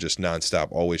 right? You're just nonstop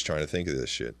always trying to think of this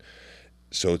shit.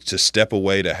 So to step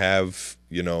away, to have,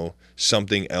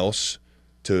 something else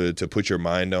to put your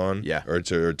mind on, or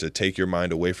to take your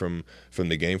mind away from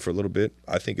the game for a little bit,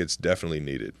 I think it's definitely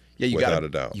needed. Yeah, without a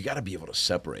doubt. You got to be able to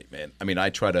separate, man. I mean, I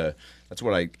try to. That's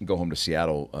what I go home to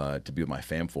Seattle to be with my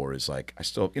fam for. Is like I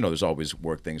still, there's always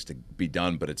work things to be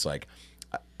done, but it's like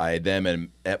I then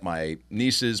am at my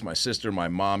niece's, my sister, my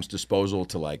mom's disposal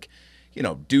to like,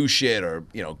 do shit or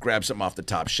grab something off the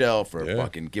top shelf or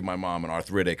fucking give my mom an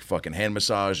arthritic fucking hand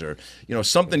massage or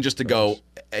something just to go.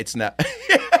 It's not.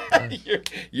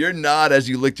 Your nod as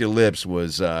you licked your lips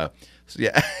was. Right.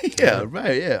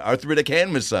 Arthritic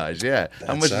hand massage. Yeah.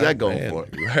 How much is that going for?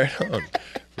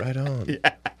 Right on.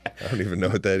 Yeah. I don't even know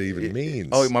what that even means.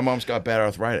 Oh, my mom's got bad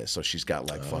arthritis, so she's got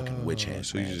like fucking witch hands.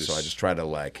 So I just try to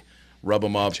like rub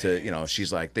them up to,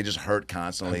 she's like, they just hurt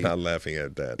constantly. I'm not laughing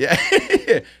at that.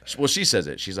 Yeah. Well, she says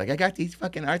it. She's like, I got these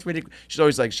fucking arthritic. She's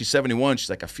always like, she's 71. She's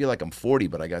like, I feel like I'm 40,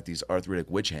 but I got these arthritic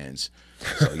witch hands.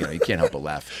 So, you can't help but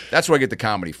laugh. That's where I get the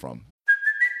comedy from.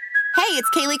 Hey, it's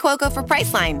Kaylee Cuoco for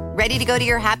Priceline. Ready to go to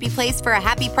your happy place for a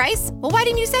happy price? Well, why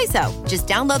didn't you say so? Just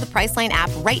download the Priceline app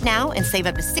right now and save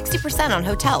up to 60% on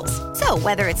hotels. So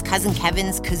whether it's Cousin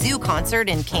Kevin's Kazoo Concert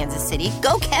in Kansas City,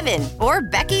 go Kevin, or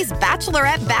Becky's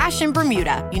Bachelorette Bash in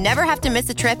Bermuda, you never have to miss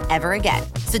a trip ever again.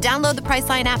 So download the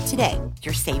Priceline app today.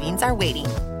 Your savings are waiting.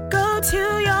 Go to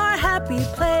your happy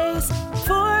place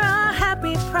for a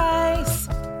happy price.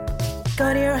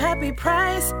 Go to your happy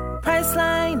price,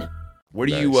 Priceline. Where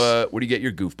do you get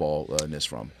your goofball-ness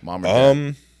from? Mom or dad?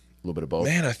 A little bit of both.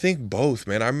 Man, I think both.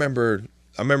 Man, I remember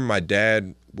my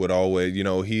dad would always,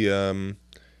 he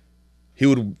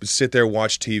would sit there,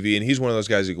 watch TV, and he's one of those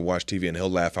guys who can watch TV and he'll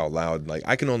laugh out loud. Like,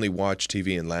 I can only watch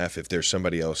TV and laugh if there's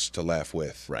somebody else to laugh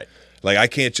with. Right. Like, I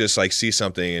can't just like see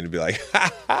something and be like, ha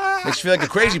ha. Makes you feel like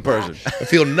a crazy person. I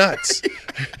feel nuts.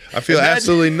 I feel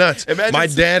absolutely nuts. My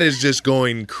dad is just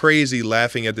going crazy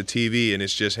laughing at the TV, and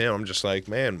it's just him. I'm just like,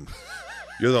 man.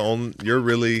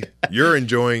 You're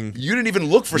enjoying. You didn't even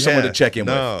look for someone to check in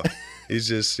with. No, he's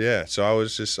just, So I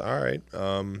was just, all right.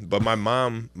 But my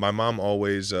mom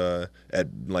always, at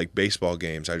like baseball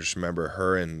games, I just remember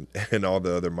her and all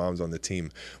the other moms on the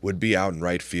team would be out in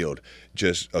right field,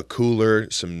 just a cooler,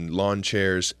 some lawn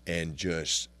chairs, and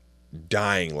just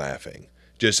dying laughing.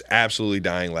 Just absolutely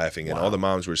dying laughing. And all the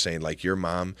moms were saying, like, your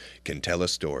mom can tell a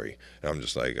story. And I'm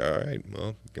just like, all right,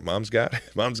 well, mom's got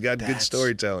good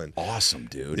storytelling. Awesome,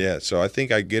 dude. Yeah, so I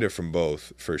think I get it from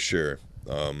both for sure.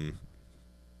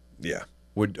 Yeah.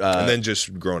 And then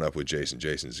just growing up with Jason.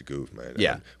 Jason's a goof, man.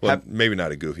 Yeah. Maybe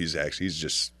not a goof. He's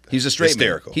just he's a straight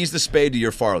hysterical. Man. He's the Spade to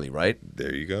your Farley, right?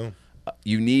 There you go.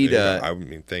 You need I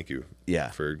mean, thank you.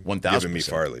 Yeah, for 1,000%. giving me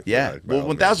Farley. Yeah, well,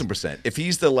 1,000%. If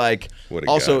he's the What a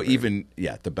also guy, man. even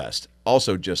the best.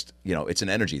 Also, just it's an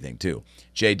energy thing too.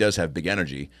 Jay does have big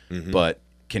energy, but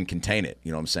can contain it.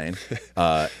 You know what I'm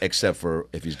saying? Except for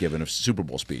if he's giving a Super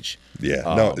Bowl speech. Yeah,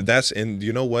 no, and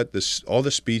you know what? All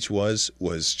the speech was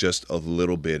just a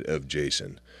little bit of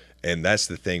Jason, and that's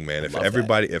the thing, man. If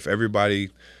everybody,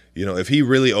 if he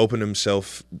really opened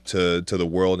himself to the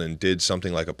world and did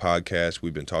something like a podcast,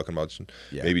 we've been talking about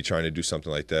maybe trying to do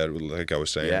something like that. Like I was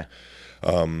saying,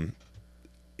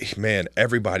 man,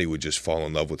 everybody would just fall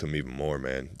in love with him even more,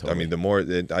 man. Totally. I mean, the more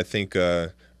I think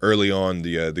early on,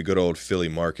 the good old Philly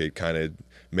market kind of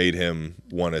made him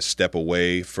want to step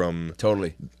away from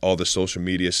all the social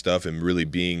media stuff and really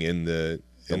being in the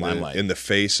limelight, in the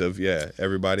face of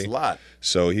everybody. It's a lot.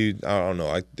 So I don't know.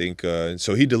 I think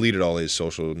so. He deleted all his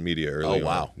social media early on. Oh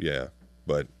wow. Yeah,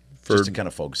 but just to kind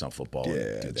of focus on football. Yeah,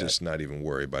 and do that. just not even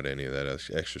worry about any of that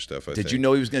extra stuff. I Did think. you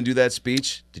know he was going to do that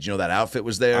speech? Did you know that outfit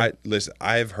was there? Listen,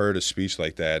 I've heard a speech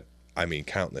like that. I mean,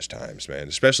 countless times, man.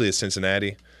 Especially at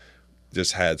Cincinnati.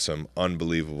 Just had some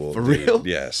unbelievable. For real?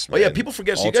 Yes. Oh yeah, man. people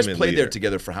forget. So you guys Ultimate played there leader.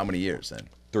 together for how many years then?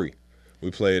 3.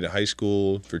 We played high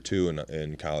school for 2 and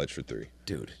in college for 3.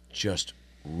 Dude, just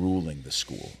ruling the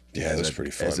school. Yeah, that's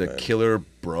pretty fun, As a man. killer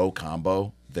bro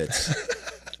combo that's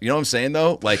you know what I'm saying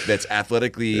though? Like that's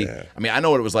athletically I mean, I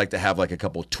know what it was like to have like a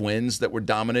couple twins that were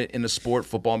dominant in the sport,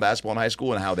 football and basketball in high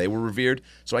school, and how they were revered.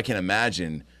 So I can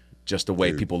imagine just the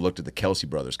way people looked at the Kelsey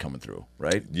brothers coming through,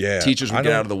 right? Yeah. Teachers would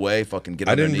get out of the way, fucking get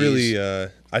on I their didn't knees. really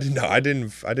I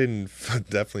didn't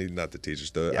definitely not the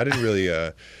teachers though. I didn't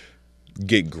really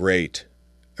get great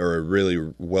or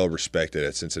really well respected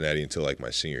at Cincinnati until like my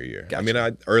senior year. Gotcha. I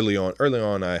mean, early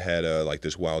on I had like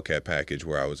this Wildcat package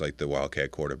where I was like the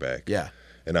Wildcat quarterback. Yeah.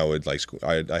 And I would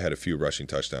I had a few rushing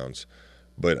touchdowns,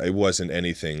 but it wasn't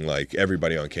anything like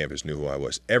everybody on campus knew who I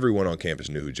was. Everyone on campus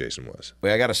knew who Jason was.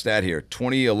 Wait, I got a stat here.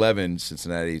 2011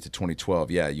 Cincinnati to 2012.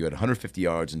 Yeah, you had 150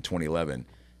 yards in 2011,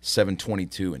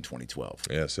 722 in 2012.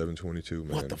 Yeah, 722,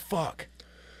 man. What the fuck?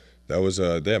 That was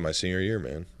my senior year,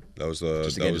 man. That was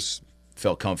Just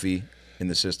felt comfy in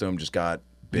the system, just got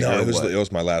bigger. No, or it was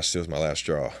what? my last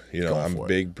straw. You know, Going I'm for a it.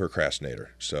 big procrastinator,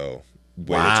 so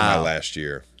waited to my last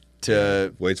year.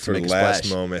 to Wait for the make a last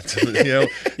splash. moment.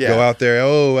 Go out there.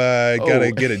 Gotta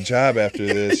Oh. get a job after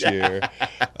this year.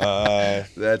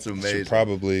 That's Should amazing.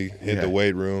 probably hit the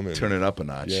weight room and Turn it up a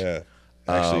notch. Yeah,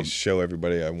 actually show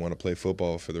everybody I want to play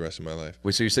football for the rest of my life.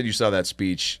 Wait, so you said you saw that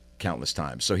speech countless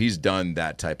times. So he's done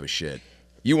that type of shit.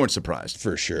 You weren't surprised.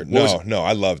 For sure. What No,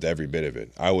 I loved every bit of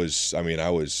it. I was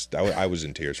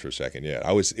in tears for a second. Yeah,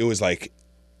 it was like.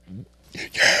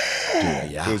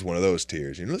 Yeah. It was one of those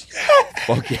tears,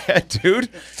 Fuck yeah, dude.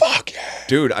 Fuck yeah.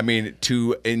 Dude, I mean,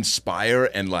 to inspire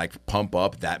and like pump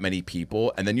up that many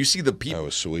people, and then you see the people. That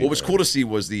was sweet, What was man. cool to see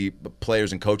was the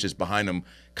players and coaches behind them.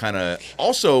 Kind of.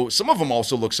 Also, some of them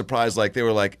also looked surprised. Like they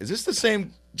were like, "Is this the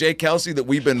same Jay Kelsey that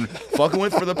we've been fucking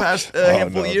with for the past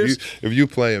handful of years?" If you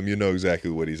play him, you know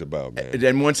exactly what he's about, man.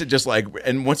 And once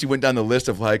he went down the list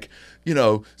of like,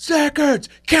 Zach Ertz,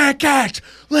 can't catch,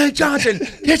 Lane Johnson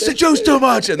hits the juice too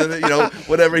much, and then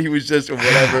whatever he was just, he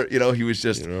was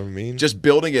just, You know what I mean? just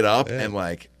building it up and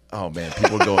like, oh man,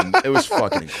 people were going, it was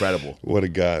fucking incredible, What a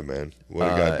guy, man. What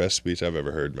a guy. Best speech I've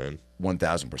ever heard, man.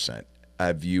 1,000%.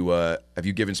 Have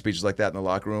you given speeches like that in the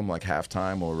locker room, like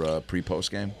halftime or pre-post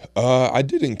game? I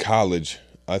did in college.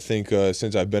 I think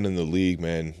since I've been in the league,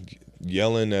 man,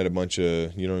 yelling at a bunch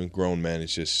of grown men,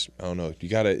 it's just I don't know.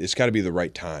 It's got to be the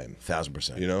right time,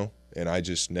 1,000%. And I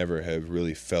just never have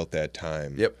really felt that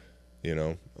time. Yep.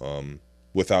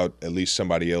 Without at least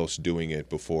somebody else doing it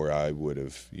before I would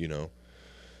have,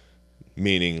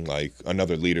 meaning like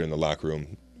another leader in the locker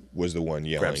room was the one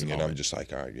Grabs yelling, the and I'm moment. just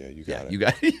like, all right, yeah, you got it. You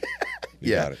got it.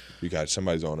 You got it. You got it.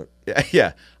 Somebody's on it.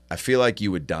 Yeah. I feel like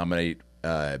you would dominate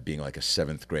being like a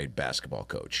 7th grade basketball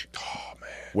coach. Oh man.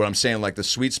 Where I'm saying like the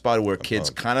sweet spot where kids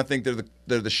kind of think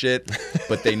they're the shit,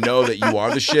 but they know that you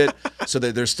are the shit. So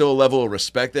that there's still a level of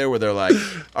respect there where they're like,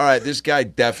 all right, this guy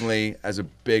definitely has a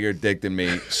bigger dick than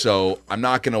me. So I'm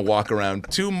not going to walk around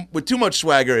with too much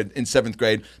swagger in 7th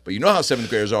grade. But you know how 7th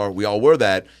graders are. We all were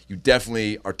that. You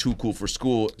definitely are too cool for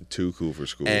school. Too cool for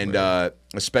school. And man.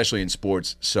 especially in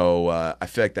sports. So I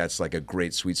feel like that's like a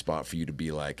great sweet spot for you to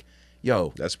be like,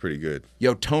 yo, That's pretty good.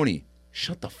 Tony,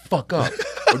 shut the fuck up.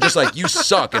 Or just like, you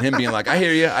suck. And him being like, I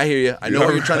hear you. I know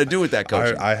what you're trying to do with that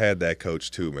coach. I had that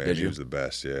coach too, man. Did He you? was the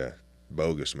best, yeah.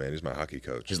 Bogus, man. He's my hockey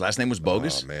coach. His last name was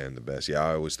Bogus? Oh man, the best. Yeah,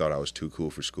 I always thought I was too cool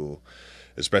for school,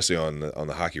 especially on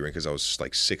the hockey rink because I was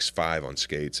like 6'5" on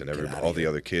skates, and all the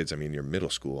other kids. I mean, you're middle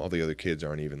school. All the other kids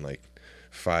aren't even like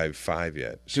 5'5"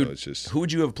 yet. Dude, So it's just who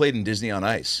would you have played in Disney on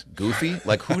Ice? Goofy?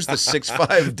 Like, who's the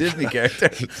 6'5" Disney character?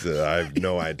 I have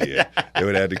no idea. They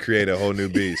would have to create a whole new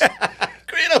beast.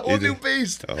 Create a whole new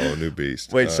beast. A whole new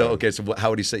beast. Wait, so how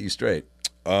would he set you straight?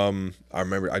 I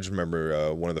just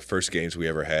remember one of the first games we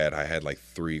ever had. I had like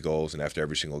 3 goals, and after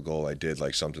every single goal, I did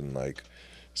like something like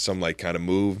some like kind of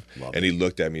move, and he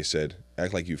looked at me and said,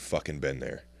 "Act like you fucking been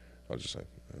there." I was just like,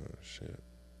 "Oh shit,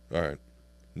 all right."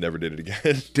 Never did it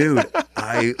again. Dude,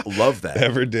 I love that.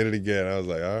 Never did it again. I was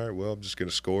like, all right, well, I'm just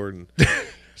gonna score and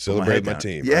celebrate my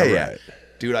team. Yeah, All yeah. right.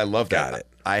 Dude, I love that. Got it.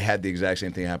 I had the exact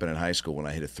same thing happen in high school when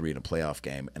I hit a 3 in a playoff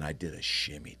game, and I did a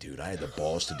shimmy, dude. I had the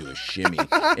balls to do a shimmy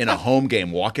in a home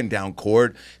game, walking down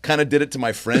court. Kind of did it to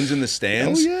my friends in the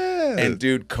stands. Oh, yeah. And,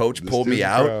 dude, coach pulled me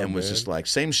out and was just like,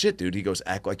 same shit, dude. He goes,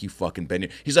 act like you fucking been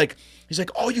here. He's like,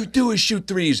 all you do is shoot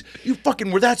threes. You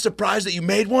fucking were that surprised that you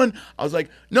made one? I was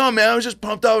like, no, man, I was just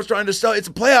pumped up. I was trying to sell. It's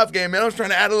a playoff game, man. I was trying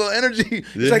to add a little energy.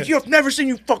 He's like, I've never seen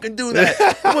you fucking do that.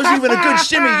 It wasn't even a good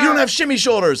shimmy. You don't have shimmy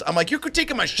shoulders. I'm like, you're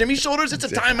critiquing my shimmy shoulders? It's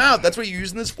a timeout. That's what you're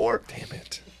using this for? Damn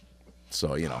it.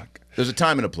 So, there's a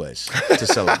time and a place to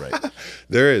celebrate.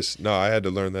 There is. No, I had to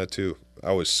learn that too.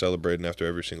 I was celebrating after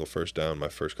every single first down my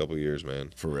first couple of years,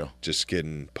 man. For real. Just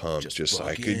getting pumped. Just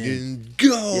like, fucking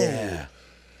go. Yeah.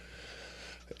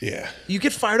 Yeah. You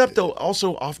get fired up though,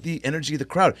 also off the energy of the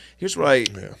crowd. Here's what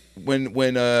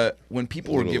when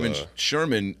people were giving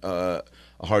Sherman a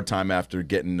hard time after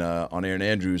getting on Aaron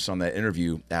Andrews on that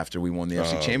interview after we won the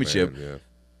NFC Championship. Man, yeah.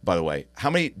 By the way,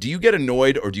 do you get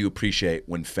annoyed or do you appreciate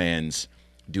when fans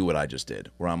do what I just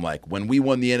did? Where I'm like, when we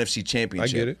won the NFC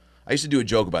Championship, I get it. I used to do a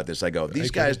joke about this. I go,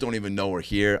 these guys don't even know we're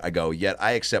here. I go, yet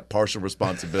I accept partial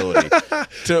responsibility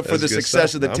for the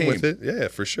success of the team. I'm with it. Yeah,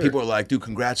 for sure. People are like, dude,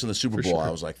 congrats on the Super Bowl. Sure.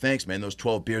 I was like, thanks, man. Those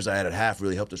 12 beers I had at half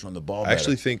really helped us run the ball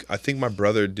better. I think my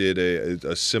brother did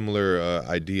a similar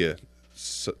idea.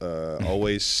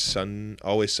 Always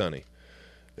Sunny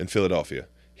in Philadelphia.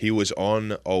 He was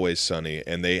on Always Sunny,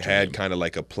 and they had kind of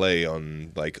like a play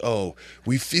on like, oh,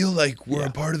 we feel like we're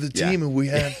a part of the team, and we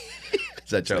have. Is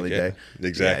that Charlie Day?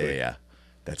 Exactly. Yeah.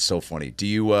 That's so funny. Do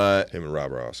you? Him and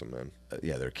Rob are awesome, man.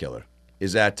 Yeah, they're killer.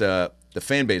 Is that the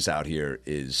fan base out here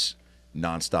is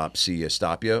nonstop see ya,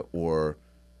 stop ya, or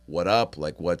what up?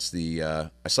 Like, what's the?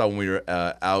 I saw when we were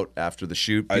out after the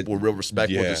shoot, people were real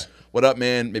respectful. Yeah. Just, what up,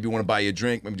 man? Maybe want to buy you a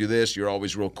drink. Maybe do this. You're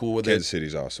always real cool with Kansas it.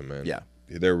 City's awesome, man. Yeah.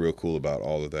 They're real cool about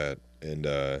all of that, and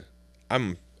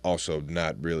I'm also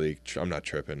not really. I'm not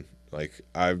tripping. Like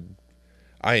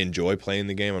I enjoy playing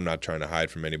the game. I'm not trying to hide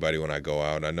from anybody when I go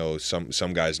out. I know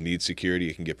some guys need security.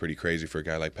 It can get pretty crazy for a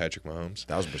guy like Patrick Mahomes.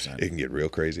 1000%. It can get real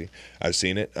crazy. I've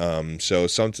seen it. So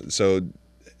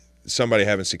somebody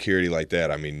having security like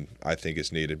that, I mean, I think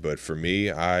it's needed. But for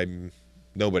me,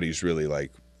 nobody's really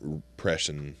like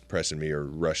pressing me or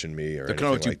rushing me or anything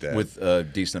like that. With a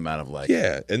decent amount of like.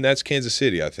 Yeah, and that's Kansas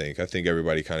City. I think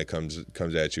everybody kind of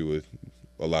comes at you with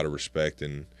a lot of respect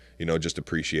and just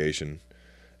appreciation,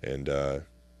 and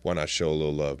why not show a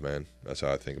little love, man? That's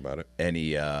how I think about it.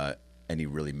 Any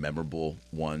really memorable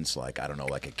ones, like I don't know,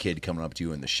 like a kid coming up to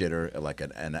you in the shitter, like a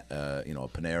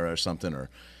Panera or something,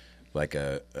 or like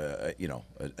a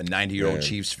 90-year-old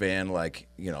Chiefs fan, like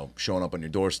showing up on your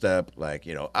doorstep, like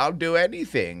I'll do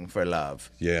anything for love.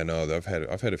 Yeah, no, I've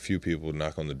had a few people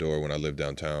knock on the door when I lived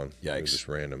downtown. Yikes. It was just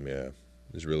random. Yeah, it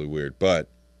was really weird, but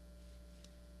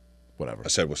whatever. I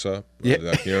said, "What's up?" Yeah, you know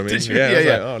what I mean? Did you? Yeah, I was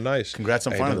yeah. like, "Oh, nice. Congrats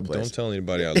on finding the place." Don't tell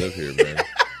anybody I live here, man.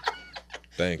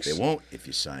 Thanks. They won't if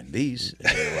you sign these.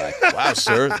 And they're like, wow,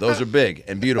 sir, those are big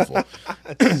and beautiful.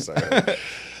 Do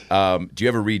you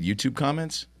ever read YouTube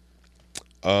comments?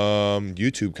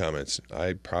 YouTube comments.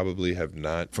 I probably have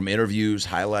not. From interviews,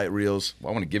 highlight reels.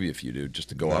 Well, I want to give you a few, dude, just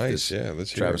to go off this. Yeah,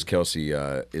 let's hear Travis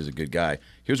Kelce is a good guy.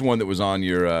 Here's one that was on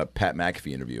your Pat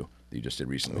McAfee interview that you just did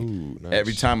recently. Ooh, nice.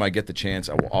 Every time I get the chance,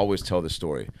 I will always tell this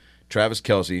story. Travis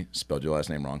Kelce, spelled your last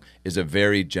name wrong, is a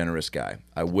very generous guy.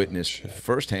 I witnessed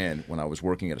firsthand when I was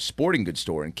working at a sporting goods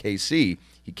store in KC.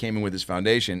 He came in with his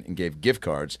foundation and gave gift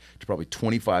cards to probably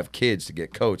 25 kids to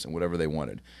get coats and whatever they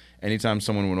wanted. Anytime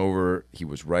someone went over, he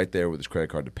was right there with his credit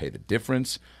card to pay the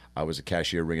difference. I was a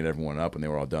cashier ringing everyone up, and they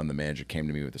were all done. The manager came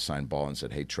to me with a signed ball and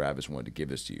said, "Hey, Travis wanted to give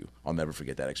this to you." I'll never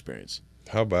forget that experience.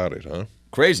 How about it, huh?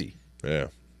 Crazy. Yeah.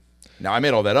 Now, I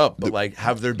made all that up, but, like,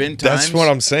 have there been times? That's what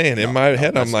I'm saying. In my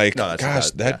head, I'm like,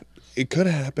 gosh, yeah. It could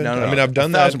have happened. No, I mean, I've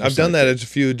done that. 1000% I've done that at a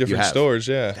few different stores,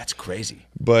 yeah. That's crazy.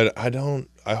 But I'm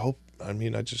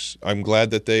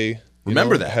glad that they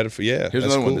remember that. Here's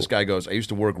another one. Cool. This guy goes, I used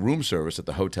to work room service at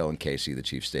the hotel in KC the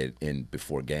Chiefs stayed in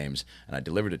before games, and I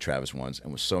delivered to Travis once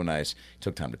and was so nice. He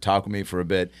took time to talk with me for a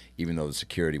bit, even though the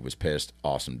security was pissed.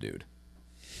 Awesome dude.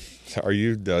 Are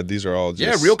you? These are all just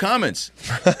Yeah, real comments.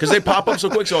 Because they pop up so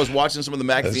quick. So I was watching some of the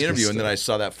That's McAfee good interview, and then stuff. I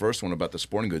saw that first one about the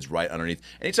sporting goods right underneath.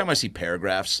 Anytime I see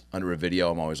paragraphs under a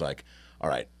video, I'm always like, all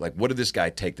right, like, what did this guy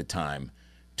take the time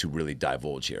to really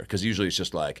divulge here? Because usually it's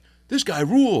just like, this guy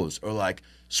rules, or like,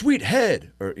 sweet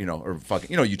head, or, or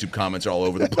fucking, YouTube comments are all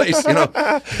over the place.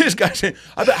 This guy saying,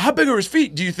 how big are his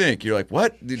feet, do you think? You're like,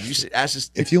 what? Did you ask this?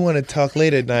 If you want to talk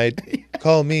late at night,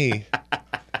 call me.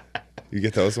 You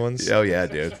get those ones? Oh, yeah,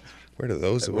 dude. Where do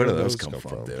those come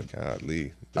from, dude?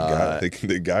 Godly.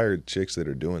 The guy or chicks that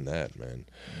are doing that, man.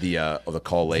 The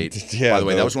call late. Yeah, By the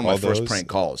way, that was one of my all first those. prank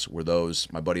calls. Were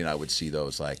those my buddy and I would see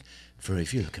those like,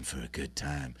 if you're looking for a good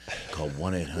time, call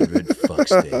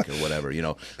 1-800-FUCKSTICK or whatever.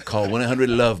 Call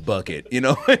 1-800-LOVE-BUCKET.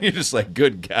 And you're just like,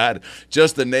 good God,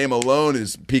 just the name alone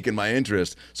is piquing my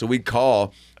interest. So we'd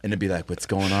call. And it'd be like, what's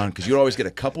going on? Because you'd always get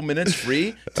a couple minutes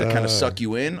free to kind of suck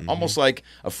you in, almost like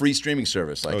a free streaming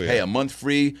service. Like, hey, a month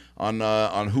free on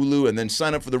Hulu, and then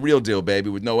sign up for the real deal, baby,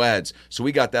 with no ads. So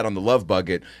we got that on the Love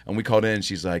Bucket, and we called in, and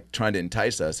she's like trying to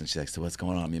entice us. And she's like, so what's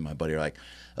going on? Me and my buddy are like,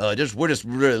 we're just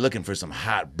really looking for some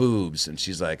hot boobs. And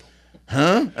she's like,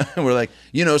 huh? And we're like,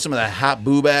 some of that hot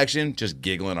boob action, just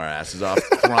giggling our asses off,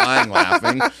 crying,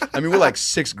 laughing. I mean, we're like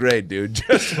 6th grade, dude.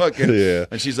 Just fucking. Yeah.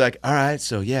 And she's like, all right,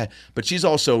 so yeah. But she's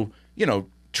also,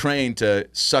 trained to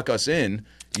suck us in,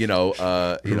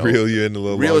 reel you in a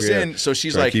little reel longer, us yeah. in. So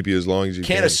she's Try to like, keep you as long as you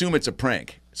can't can. assume it's a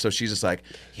prank. So she's just like,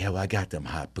 yeah, well, I got them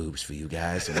hot boobs for you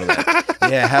guys. And we're like,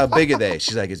 yeah, how big are they?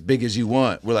 She's like, as big as you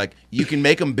want. We're like, you can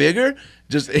make them bigger?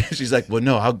 She's like, well,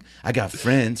 no, I got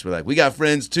friends. We're like, we got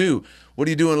friends too. What are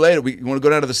you doing later? You want to go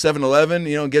down to the 7-Eleven?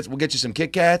 We'll get you some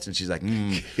Kit Kats. And she's like,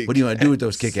 what do you want to do with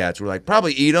those Kit Kats? We're like,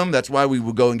 probably eat them. That's why we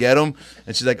would go and get them.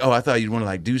 And she's like, oh, I thought you'd want to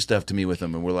like do stuff to me with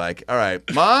them. And we're like, all right,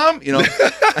 Mom,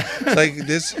 It's like,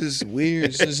 this is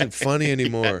weird. This isn't funny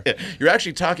anymore. you're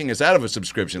actually talking us out of a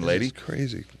subscription, lady. It's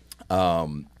crazy.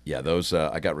 Yeah, those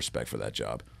I got respect for that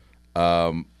job. I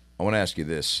want to ask you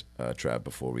this, Trav,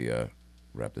 before we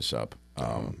wrap this up.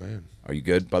 Man. Are you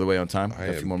good, by the way, on time? I Got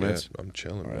a few more minutes? I'm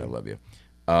chilling, All right, I man. love you.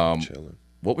 Chilling.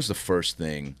 What was the first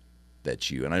thing that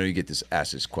and I know you get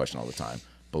asked this question all the time,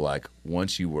 but like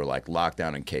once you were like locked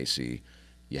down in KC,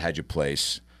 you had your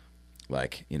place,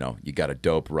 like, you got a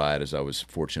dope ride, as I was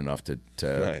fortunate enough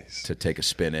Nice. to take a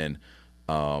spin in.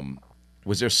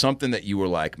 Was there something that you were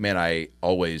like, man, I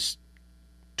always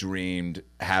dreamed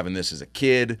having this as a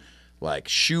kid, like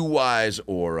shoe-wise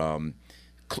or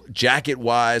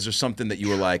jacket-wise, or something that you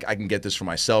were like, I can get this for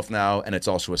myself now, and it's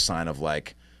also a sign of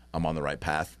like I'm on the right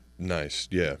path? Nice.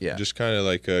 Yeah. Yeah. Just kind of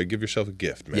like give yourself a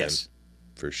gift, man. Yes.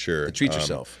 For sure. Treat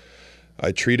yourself.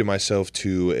 I treated myself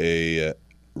to a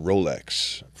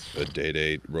Rolex, a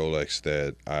Day-Date Rolex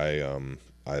that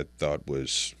I thought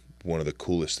was one of the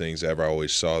coolest things ever. I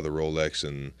always saw the Rolex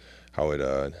and how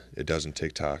it doesn't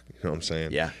tick-tock, you know what I'm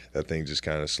saying? Yeah. That thing just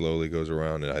kind of slowly goes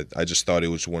around, and I just thought it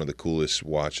was one of the coolest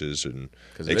watches and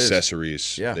 'Cause it is.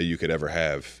 accessories Yeah. that you could ever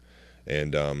have.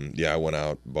 And I went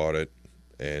out, bought it,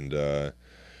 and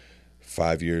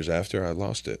 5 years after, I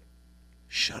lost it.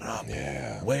 Shut up.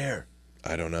 Yeah. Where?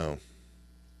 I don't know.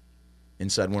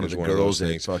 Inside one It of was the one of girls those that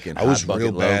things. fucking I was hot bucket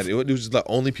real bad. love. It was the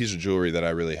only piece of jewelry that I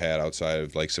really had outside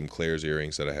of like some Claire's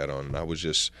earrings that I had on. I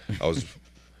was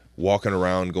walking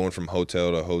around, going from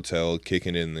hotel to hotel,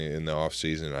 kicking in the off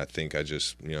season. I think I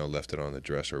just left it on the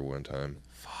dresser one time.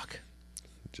 Fuck.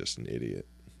 Just an idiot,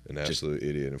 an absolute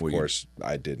idiot. Of Were you- course,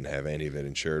 I didn't have any of it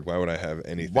insured. Why would I have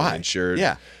anything Why? insured?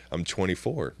 Yeah. I'm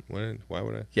 24. Why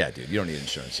would I? Yeah, dude, you don't need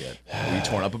insurance yet. Were you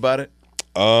torn up about it?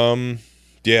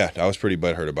 Yeah, I was pretty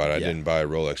butthurt about it. I Yeah. didn't buy a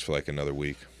Rolex for like another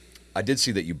week. I did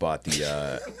see that you bought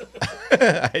the.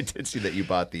 I did see that you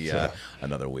bought the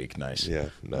another week. Nice. Yeah,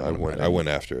 no, I wouldn't mind I went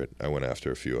after it. I went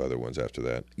after a few other ones after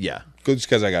that. Yeah. Just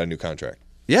because I got a new contract.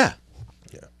 Yeah.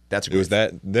 Yeah, That's a it was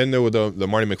great- that. Then there were the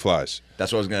Marty McFlys.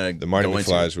 That's what I was gonna. The Marty go into.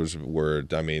 McFlys were.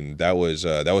 I mean, that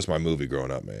was my movie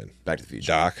growing up, man. Back to the Future.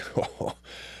 Doc.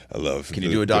 I love. Can you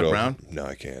the do a Doc good old- Brown? No,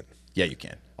 I can't. Yeah, you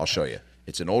can. I'll show you.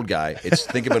 It's an old guy.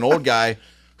 Think of an old guy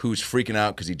who's freaking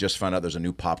out because he just found out there's a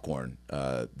new popcorn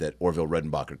that Orville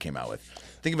Redenbacher came out with.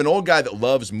 Think of an old guy that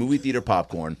loves movie theater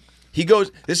popcorn.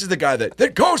 This is the guy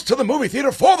that goes to the movie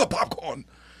theater for the popcorn.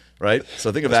 Right?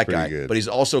 So think of That's that guy. pretty good. But he's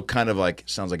also kind of like,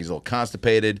 sounds like he's a little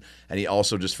constipated, and he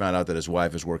also just found out that his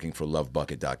wife is working for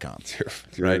lovebucket.com.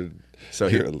 Right? So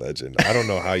you're a legend. I don't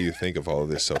know how you think of all of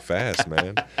this so fast,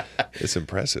 man. It's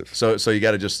impressive. So you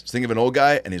got to just think of an old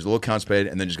guy, and he's a little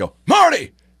constipated, and then just go,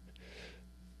 Marty!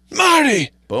 Marty!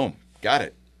 Boom. Got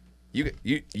it. You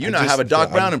now just- have a Doc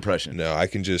I'm- Brown impression. No, I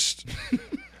can just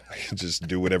I can just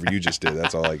do whatever you just did.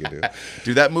 That's all I can do.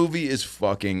 Dude, that movie is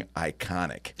fucking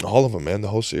iconic. All of them, man. The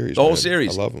whole series. The whole man.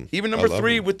 series. I love them. Even number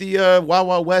 3 with the Wild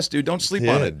Wild West, dude. Don't sleep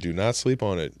on it. Do not sleep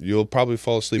on it. You'll probably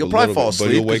fall asleep. You'll probably fall asleep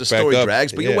but you'll wake because the back story up.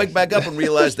 drags, but you'll wake back up and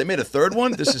realize they made a third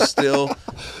one. This is still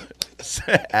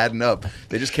adding up.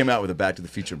 They just came out with a Back to the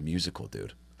Future musical,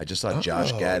 dude. I just saw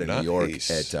Josh Gad in New York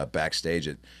at backstage,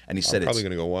 and he said I'm probably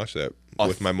going to go watch that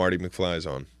with my Marty McFly's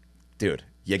on. Dude,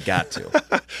 you got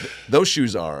to. Those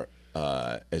shoes are,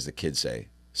 as the kids say,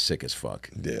 sick as fuck.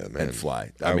 Yeah, man. And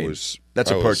fly. I mean, that's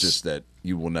a purchase that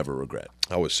you will never regret.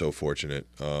 I was so fortunate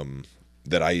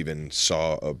that I even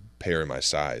saw a pair in my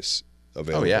size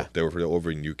available. Oh, yeah. They were over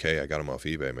in UK. I got them off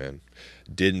eBay, man.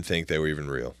 Didn't think they were even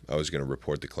real. I was going to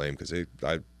report the claim because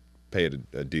I paid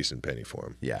a decent penny for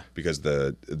them. Yeah. Because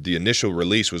the initial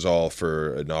release was all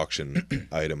for an auction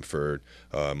item for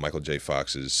Michael J.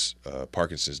 Fox's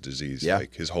Parkinson's disease,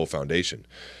 like his whole foundation.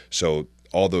 So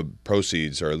all the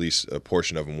proceeds, or at least a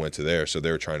portion of them, went to there. So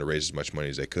they were trying to raise as much money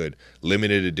as they could.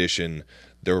 Limited edition.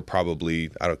 There were probably,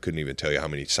 couldn't even tell you how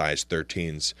many size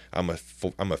 13s. I'm a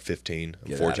 15,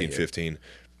 I'm 14, 15.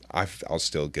 I'll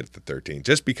still get the 13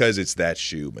 just because it's that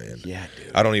shoe, man. Yeah,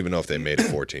 dude. I don't even know if they made it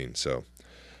 14. So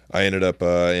I ended up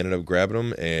grabbing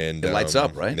them, and it lights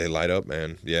up, right? They light up,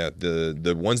 man. Yeah,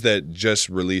 the ones that just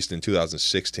released in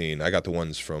 2016, I got the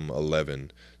ones from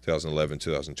 2011,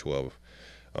 2012.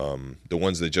 The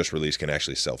ones that just released can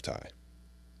actually self-tie.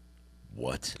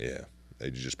 What? Yeah,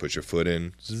 you just put your foot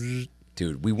in.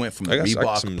 Dude, we went from the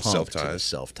Reebok pump self-ties. to the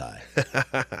self-tie. You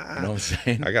know what I'm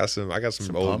saying? I got some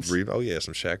old pumps? Reebok. Oh yeah,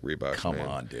 some Shaq Reeboks. Come man.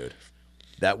 on, dude.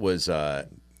 That was. I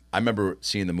remember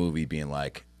seeing the movie, being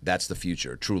like, "That's the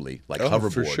future, truly." Like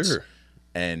hoverboards. For sure.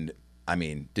 And I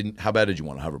mean, how bad did you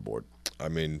want a hoverboard? I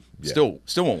mean, yeah.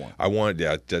 Still want one. I want,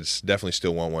 definitely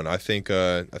still want one. I think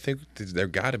there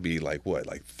got to be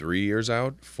like 3 years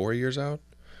out, 4 years out.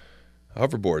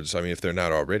 Hoverboards. I mean, if they're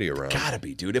not already around, Gotta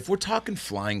be, dude. If we're talking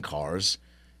flying cars,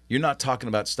 you're not talking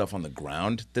about stuff on the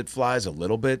ground that flies a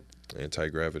little bit.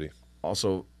 Anti-gravity.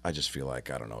 Also, I just feel like,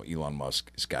 I don't know, Elon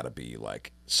Musk has got to be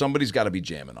like, somebody's got to be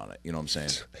jamming on it. You know what I'm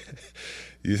saying?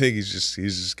 You think he's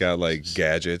just got like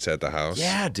gadgets at the house?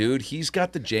 Yeah, dude. He's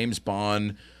got the James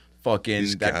Bond fucking,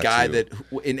 He's that got guy to. that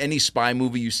in any spy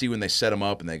movie you see when they set him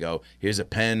up and they go, here's a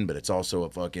pen, but it's also a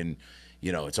fucking,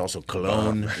 it's also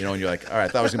cologne, and you're like, all right, I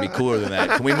thought it was going to be cooler than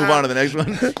that. Can we move on to the next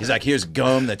one? He's like, here's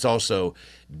gum that's also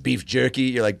beef jerky.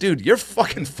 You're like, dude, you're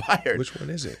fucking fired. Which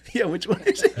one is it? Yeah, which one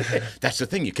is it? That's the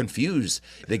thing. You confuse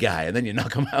the guy, and then you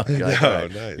knock him out. You're like, No, all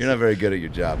right, nice. You're not very good at your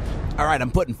job. All right, I'm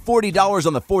putting $40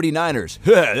 on the 49ers.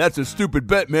 That's a stupid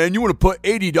bet, man. You want to put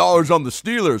 $80 on the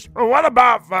Steelers. What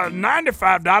about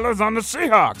 $95 on the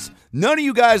Seahawks? None of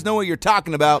you guys know what you're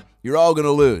talking about. You're all going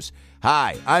to lose.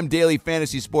 Hi, I'm daily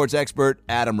fantasy sports expert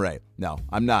Adam Ray. No,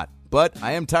 I'm not. But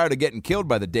I am tired of getting killed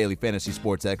by the daily fantasy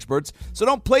sports experts. So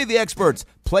don't play the experts.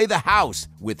 Play the house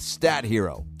with Stat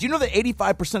Hero. Do you know that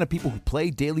 85% of people who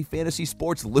play daily fantasy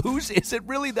sports lose? Is it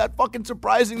really that fucking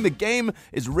surprising? The game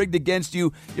is rigged against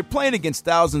you. You're playing against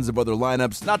thousands of other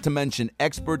lineups, not to mention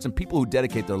experts and people who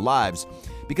dedicate their lives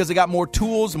because they got more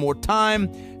tools, more time,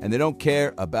 and they don't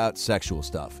care about sexual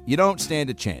stuff. You don't stand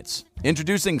a chance.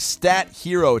 Introducing Stat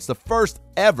Hero. It's the first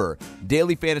ever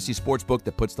daily fantasy sports book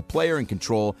that puts the player in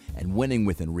control and winning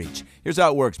within reach. Here's how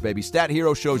it works, baby. Stat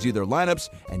Hero shows you their lineups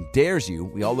and dares you.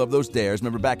 We all love those dares.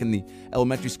 Remember back in the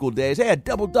elementary school days? Hey, a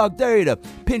double dog dare you to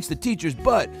pinch the teacher's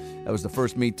butt. That was the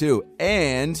first Me Too.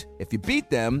 And if you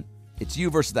beat them, it's you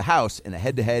versus the house in a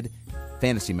head-to-head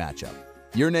fantasy matchup.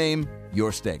 Your name,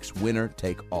 your stakes. Winner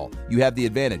take all. You have the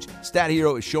advantage. Stat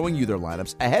Hero is showing you their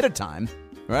lineups ahead of time.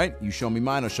 Right? You show me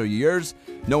mine, I'll show you yours.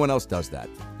 No one else does that.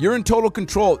 You're in total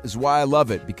control is why I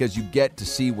love it, because you get to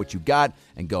see what you got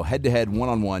and go head-to-head,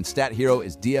 one-on-one. Stat Hero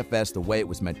is DFS the way it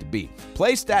was meant to be.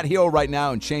 Play Stat Hero right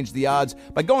now and change the odds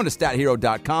by going to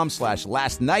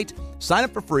stathero.com/lastnight. Sign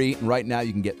up for free, and right now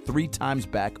you can get 3 times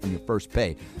back on your first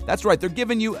pay. That's right, they're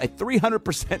giving you a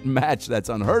 300% match. That's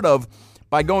unheard of.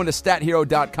 By going to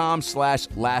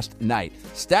stathero.com/lastnight.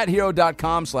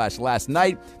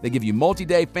 Stathero.com/lastnight. They give you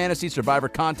multi-day fantasy survivor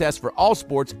contests for all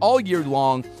sports all year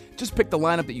long. Just pick the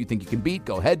lineup that you think you can beat.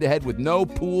 Go head-to-head with no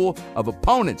pool of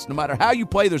opponents. No matter how you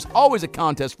play, there's always a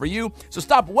contest for you. So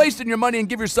stop wasting your money and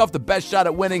give yourself the best shot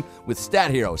at winning with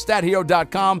Stat Hero.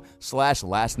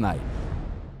 Stathero.com/lastnight.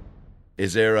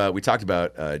 Is there? We talked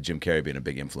about Jim Carrey being a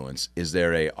big influence. Is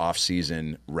there a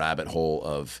off-season rabbit hole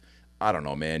of, I don't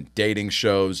know, man, dating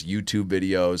shows, YouTube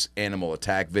videos, animal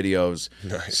attack videos,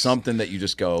 something that you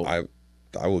just go, I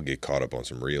will get caught up on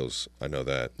some reels. I know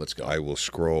that. Let's go. I will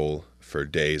scroll for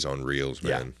days on reels,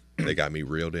 man. They got me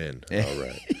reeled in. All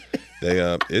right.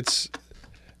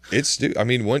 I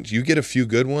mean, once you get a few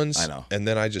good ones, I know. and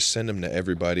then I just send them to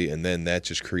everybody, and then that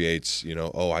just creates,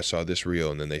 oh, I saw this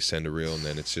reel, and then they send a reel, and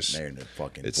then it's just They're in the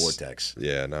fucking vortex.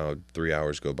 Yeah, now 3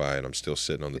 hours go by, and I'm still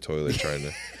sitting on the toilet trying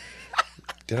to.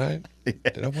 Did I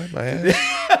wipe my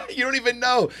ass? You don't even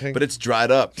know, but it's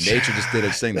dried up. Nature just did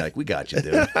its thing. Like, we got you,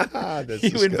 dude. That's You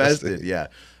disgusting. invested, yeah.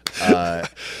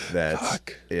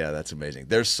 That's amazing.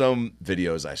 There's some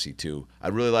videos I see too. I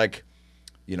really like,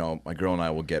 my girl and I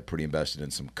will get pretty invested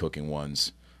in some cooking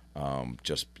ones.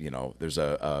 There's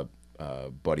a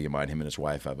buddy of mine, him and his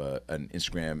wife have an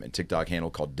Instagram and TikTok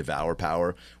handle called Devour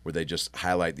Power, where they just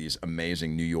highlight these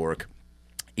amazing New York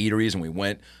eateries, and we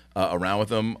went around with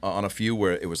them on a few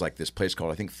where it was like this place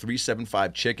called, I think,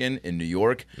 375 Chicken in New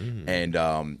York,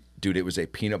 and dude, it was a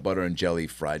peanut butter and jelly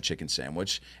fried chicken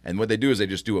sandwich. And what they do is they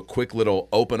just do a quick little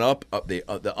open up,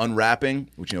 the unwrapping,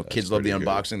 which kids love the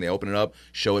unboxing. They open it up,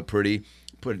 show it pretty,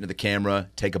 put it into the camera,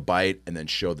 take a bite, and then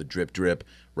show the drip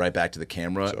right back to the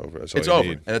camera. It's over. It's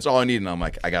over, and that's all I need. And I'm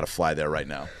like, I got to fly there right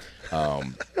now.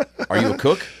 Are you a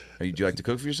cook? Do you like to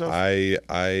cook for yourself? I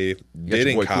did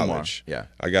in college. Kumar. Yeah.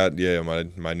 I got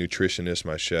my nutritionist,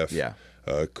 my chef. Yeah.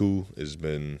 Ku has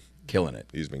been killing it.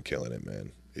 He's been killing it,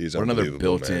 man. He's what another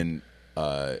unbelievable, built-in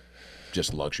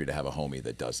just luxury to have a homie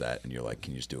that does that, and you're like,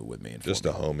 can you just do it with me? And just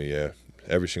a homie, yeah.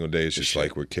 Every single day it's just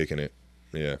like we're kicking it.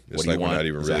 Yeah, it's like we're not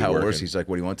even Is really that how working. it works? He's like,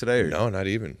 what do you want today? Or? No, not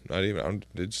even.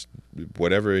 It's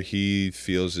whatever he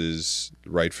feels is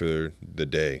right for the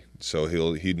day. So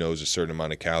he knows a certain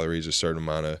amount of calories, a certain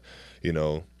amount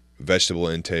of, vegetable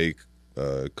intake,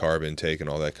 carb intake, and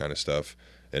all that kind of stuff.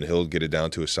 And he'll get it down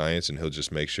to a science, and he'll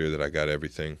just make sure that I got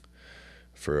everything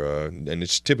for. And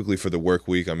it's typically for the work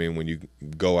week. I mean, when you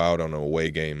go out on an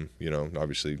away game,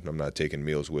 obviously I'm not taking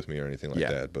meals with me or anything like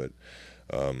that, but.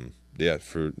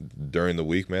 For during the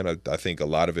week, man, I think a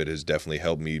lot of it has definitely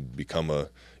helped me become a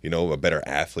better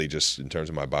athlete just in terms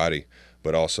of my body,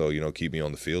 but also keep me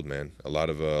on the field, man. A lot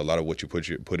of what you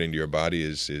put into your body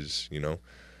is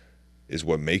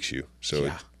what makes you.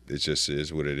 So it just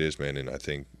is what it is, man. And I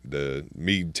think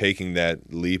me taking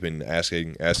that leap and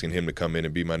asking him to come in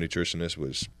and be my nutritionist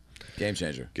was game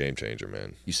changer. Game changer,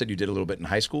 man. You said you did a little bit in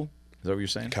high school. Is that what you're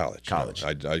saying? College.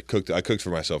 I cooked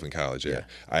for myself in college. Yeah.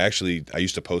 I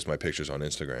used to post my pictures on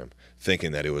Instagram,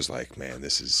 thinking that it was like, man,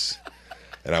 this is.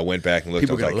 And I went back and looked.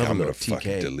 People I was like, I'm gonna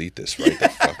fucking delete this right the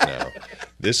fuck now.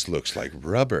 This looks like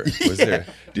rubber. Was there?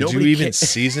 Did you even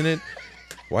season it?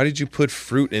 Why did you put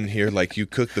fruit in here like you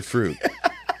cooked the fruit?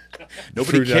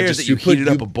 Nobody cares that you heated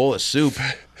up a bowl of soup.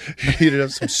 You heated up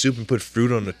some soup and put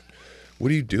fruit on it. What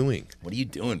are you doing? What are you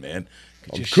doing, man?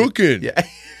 I'm cooking. Yeah.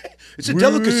 It's a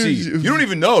delicacy. You don't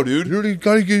even know, dude. You don't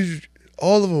gotta get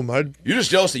all of them. You're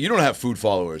just jealous that you don't have food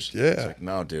followers. Yeah. It's like,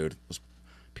 no, dude. Those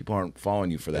people aren't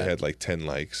following you for that. They had like 10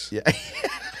 likes. Yeah.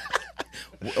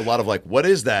 A lot of like, what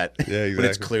is that? Yeah, exactly. But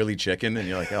it's clearly chicken, and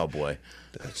you're like, oh boy.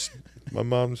 That's my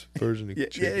mom's version of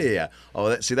chicken. Yeah. Oh,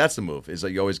 that's the move. Is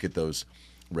like you always get those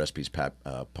recipes passed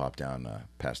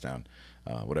down,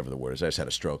 whatever the word is. I just had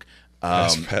a stroke.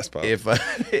 Pass pop.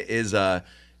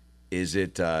 Is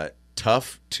it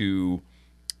tough to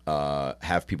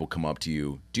have people come up to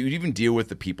you? Do you even deal with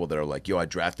the people that are like, yo, I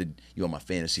drafted you on my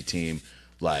fantasy team,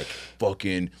 like,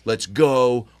 fucking, let's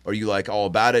go? Are you like all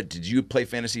about it? Did you play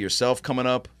fantasy yourself coming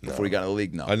up before you got in the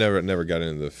league? No. I never got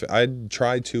into I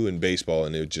tried to in baseball,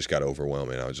 and it just got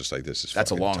overwhelming. I was just like, this is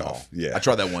That's a long tough. haul. Yeah. I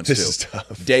tried that once, this too. Is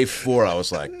tough. Day 4, I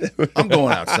was like, I'm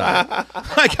going outside.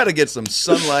 I got to get some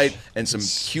sunlight and some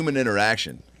human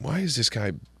interaction. Why is this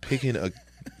guy picking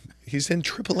he's in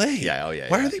AAA. Yeah, oh yeah.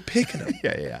 Why are they picking him?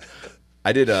 Yeah.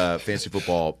 I did fantasy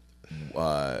football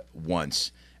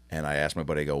once, and I asked my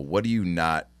buddy, I go, what do you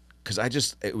not,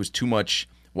 because it was too much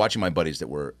watching my buddies that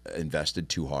were invested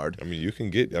too hard. I mean, you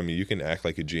can act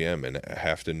like a GM and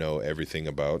have to know everything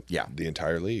about the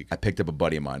entire league. I picked up a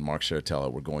buddy of mine, Mark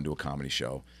Saratella. We're going to a comedy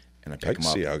show, and I pick him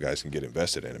up. I can see how guys can get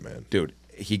invested in it, man. Dude,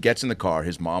 he gets in the car.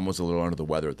 His mom was a little under the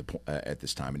weather at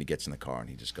this time, and he gets in the car, and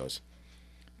he just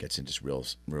gets in just real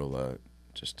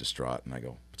just distraught. And I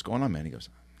go, what's going on, man? He goes,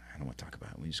 I don't want to talk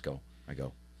about it. We just go. I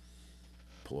go,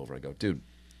 pull over. I go, dude,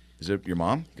 is it your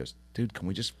mom? He goes, dude, can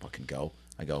we just fucking go?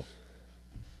 I go,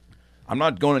 I'm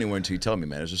not going anywhere until you tell me,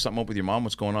 man. Is there something up with your mom?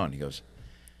 What's going on? He goes,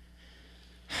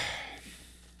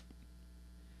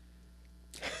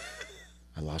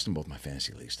 I lost in both my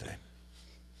fantasy leagues today.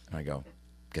 And I go,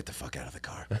 get the fuck out of the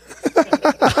car.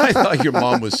 I thought your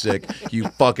mom was sick, you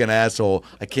fucking asshole.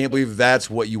 I can't believe that's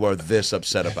what you are this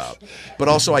upset about. But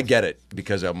also I get it,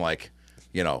 because I'm like,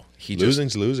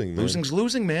 losing's losing, man. Losing's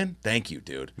losing, man. Thank you,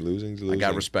 dude. Losing's losing. I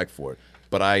got respect for it.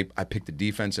 But I picked a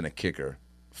defense and a kicker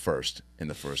first in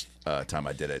the first time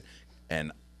I did it.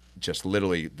 And just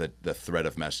literally the thread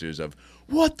of messages of,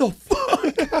 what the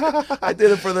fuck? I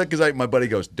did it for because my buddy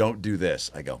goes, don't do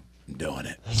this. I go, I'm doing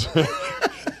it.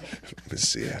 Let's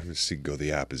see, go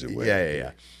the opposite way.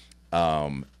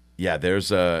 Yeah. There's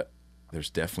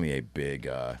definitely a big.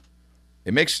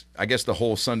 It makes, I guess, the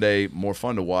whole Sunday more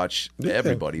fun to watch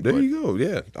everybody. There you go.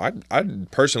 Yeah, I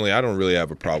personally, I don't really have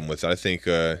a problem with it. I think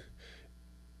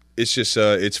it's just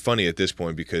it's funny at this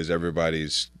point because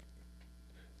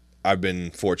I've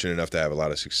been fortunate enough to have a lot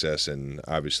of success, and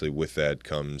obviously with that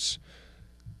comes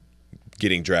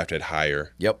getting drafted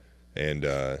higher. Yep.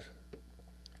 And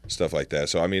stuff like that.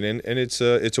 So I mean, and it's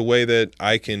a way that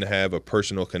I can have a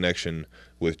personal connection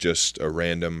with just a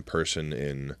random person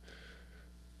in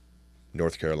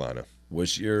North Carolina.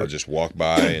 I'll just walk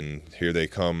by and here they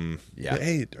come. Yeah.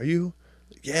 Hey, are you?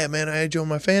 Yeah, man, I had you on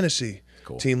my fantasy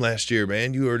team last year,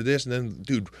 man. You heard this, and then,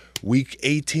 dude, week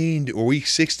 18 or week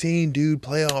 16, dude,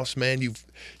 playoffs, man. You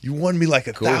won me like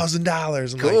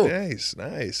 $1,000. I'm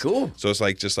like, nice, cool. So it's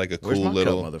like just like a Where's cool my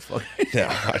little motherfucker.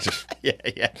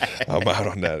 yeah. I'm out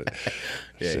on that.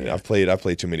 Yeah. I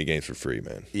played too many games for free,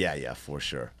 man. Yeah, for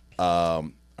sure. All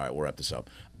right, we'll wrap this up.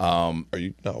 Are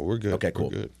you? No, we're good. Okay, cool.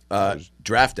 We're good.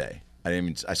 Draft day.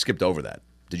 I skipped over that.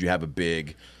 Did you have a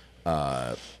big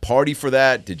party for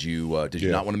that? Did you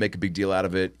not want to make a big deal out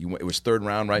of it? It was third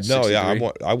round, right? No, 63?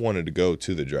 yeah, I wanted to go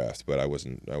to the draft, but I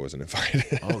wasn't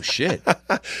invited. Oh shit!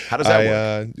 How does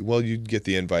that work? Well, you get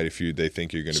the invite if they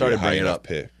think you're going to be Sorry a to high bring it enough up.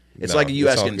 pick. It's No, like you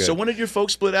it's all asking. good. So when did your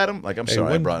folks split, Adam? Like, I'm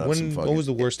sorry, I brought up some fucking. What was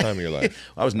the worst time of your life?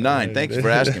 I was 9. Thank you for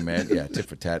asking, man. Yeah, tit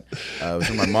for tat. It was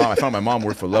when my mom. I found my mom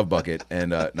worked for Love Bucket,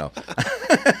 and no.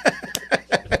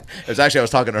 It was actually I was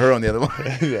talking to her on the other one.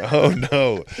 Oh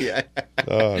no. Yeah.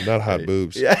 Oh, not hot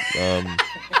boobs. Yeah.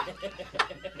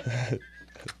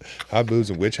 Hot boobs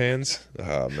and witch hands.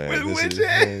 Oh man. With witch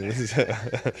hands.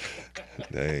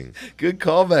 Dang. Good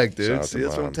callback, dude. Shout out See, to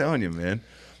that's what I'm Mom. telling you, man.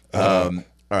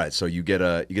 All right, so you get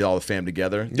all the fam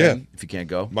together. Yeah. Then, if you can't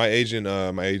go. My agent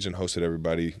hosted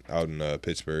everybody out in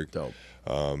Pittsburgh. Dope.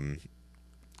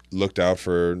 Looked out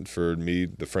for me,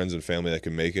 the friends and family that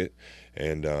could make it,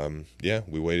 and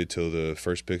we waited till the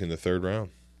first pick in the third round.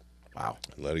 Wow.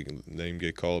 Let him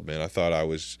get called, man. I thought I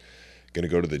was going to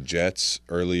go to the Jets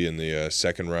early in the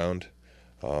second round.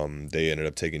 They ended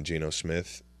up taking Geno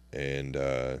Smith, and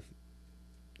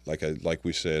like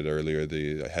we said earlier,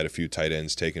 I had a few tight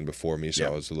ends taken before me, so I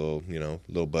was a little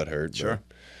butthurt. Sure.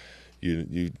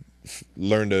 You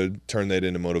learn to turn that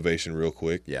into motivation real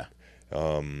quick. Yeah.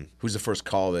 Who's the first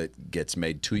call that gets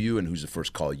made to you, and who's the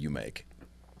first call you make?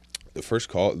 The first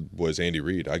call was Andy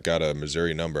Reid. I got a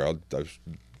Missouri number. I've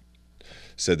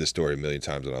said this story a million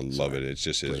times, and I love it. It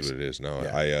just is what it is. No,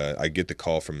 yeah. I get the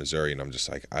call from Missouri, and I'm just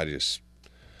like, I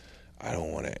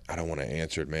don't want to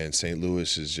answer it, man. St.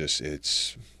 Louis is just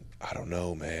I don't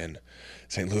know, man.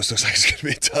 St. Louis looks like it's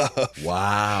gonna be tough.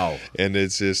 Wow. And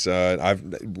it's just I've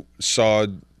saw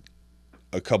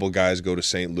a couple guys go to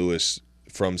St. Louis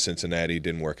from Cincinnati,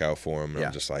 didn't work out for them. And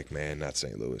I'm just like, man, not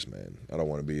St. Louis, man. I don't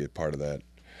want to be a part of that.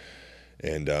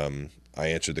 And I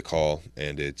answered the call,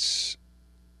 and it's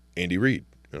Andy Reid.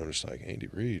 And I'm just like, Andy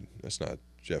Reid? That's not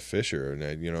Jeff Fisher, and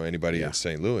anybody in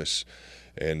St. Louis.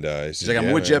 And he's like,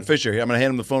 I'm with Jeff Fisher. Here, I'm going to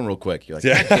hand him the phone real quick. You're like,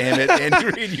 God damn it, Andy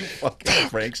Reid, you fucking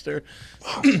prankster.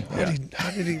 Why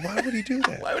would he do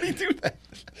that? Why would he do that?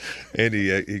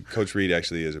 Andy, Coach Reid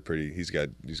actually is he's got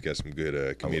some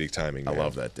good comedic timing. I man.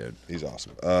 love that dude. He's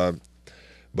awesome.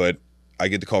 But I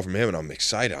get the call from him, and I'm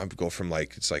excited. I go from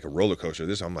it's like a roller coaster.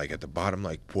 I'm like at the bottom,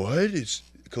 like, what? It's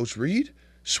Coach Reid?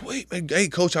 Sweet, man. Hey,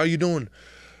 Coach, how you doing?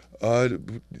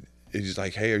 He's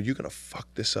like, hey, are you gonna fuck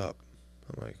this up?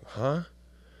 I'm like, huh?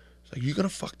 He's like, you gonna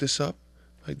fuck this up?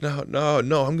 Like, no,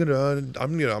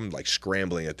 I'm like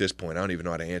scrambling at this point. I don't even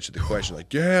know how to answer the question.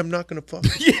 Like, yeah, I'm not gonna fuck.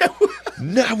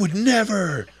 No, I would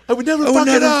never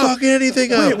fuck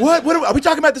anything up. Wait, what? Are we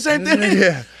talking about the same thing?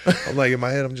 Yeah. I'm like, in my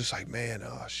head, I'm just like, man,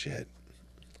 oh shit.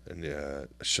 And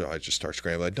so I just start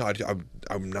scrambling. No,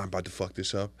 I'm not about to fuck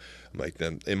this up. I'm like,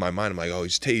 then in my mind, I'm like, oh,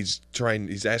 he's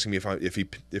asking me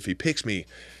if he picks me,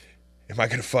 am I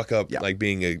gonna fuck up like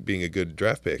being a good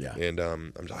draft pick? Yeah. And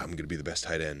I'm gonna be the best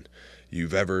tight end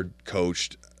you've ever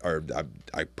coached, or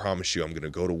I promise you, I'm gonna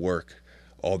go to work.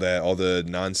 All the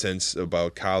nonsense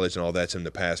about college and all that's in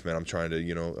the past, man. I'm trying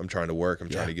to work. I'm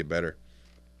trying to get better.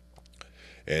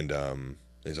 And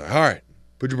he's like, all right,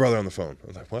 put your brother on the phone. I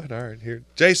was like, what? All right, here,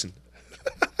 Jason.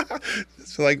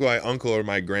 It's like my uncle or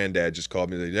my granddad just called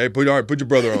me. Like, hey, put your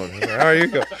brother on. I was like, all right, here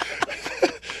you go.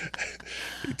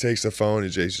 He takes the phone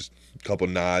and Jason's a couple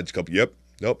nods, yep,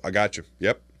 nope, I got you,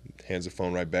 yep. Hands the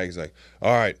phone right back. He's like,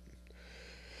 all right,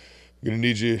 I'm gonna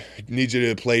need you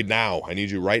to play now. I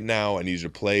need you right now. I need you to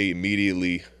play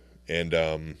immediately. And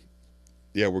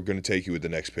yeah, we're gonna take you with the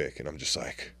next pick. And I'm just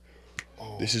like,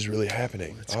 this is really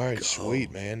happening. All right,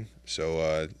 sweet, man.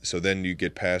 So then you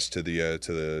get passed to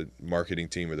the marketing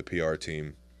team or the PR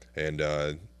team,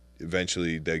 and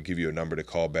eventually they give you a number to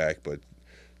call back, but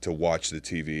to watch the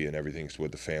TV and everything's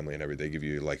with the family and everything. They give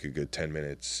you like a good 10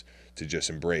 minutes to just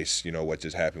embrace, what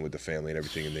just happened with the family and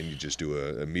everything, and then you just do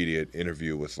a immediate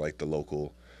interview with like the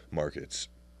local markets.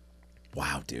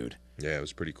 Wow, dude. Yeah, it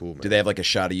was pretty cool, man. Do they have like a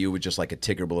shot of you with just like a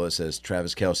ticker below that says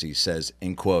Travis Kelce says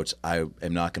in quotes, "I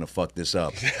am not going to fuck this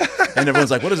up," and everyone's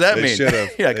like, "What does that They mean?"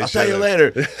 should've. You're like, They "I'll tell you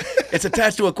should've. later." It's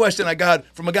attached to a question I got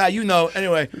from a guy you know.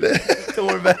 Anyway, don't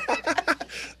worry about it.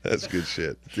 That's good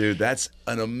shit. Dude, that's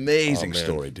an amazing Oh, man.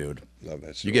 story, dude. Love that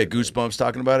You story, get goosebumps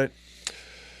talking about it?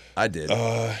 I did.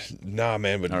 Nah,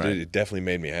 man, but All right. it definitely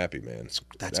made me happy, man.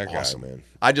 That's that awesome. guy, man.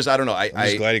 I don't know. I'm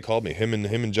just glad he called me. Him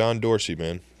and John Dorsey,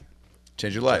 man.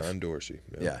 Changed your life. John Dorsey.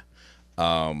 Yeah.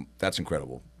 That's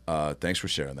incredible. Thanks for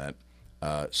sharing that.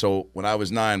 So when I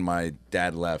was 9, my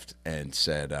dad left and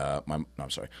said, I'm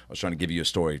sorry. I was trying to give you a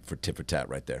story for tit for tat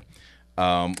right there.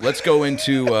 Let's go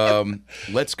into the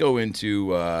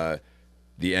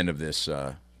end of this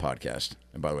podcast.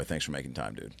 And by the way, thanks for making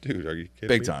time, dude. Dude, are you kidding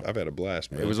Big me? time. I've had a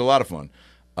blast, man. It was a lot of fun.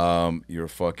 You're you're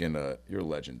a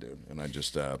legend, dude. And I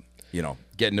just,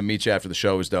 getting to meet you after the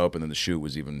show was dope, and then the shoot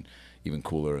was even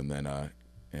cooler. And then,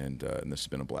 and this has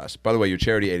been a blast. By the way, your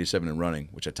charity 87 and Running,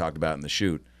 which I talked about in the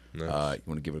shoot. Nice. You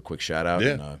want to give it a quick shout out? Yeah.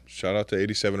 And, Shout out to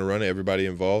 87 and Running, everybody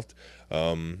involved.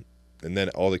 And then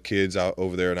all the kids out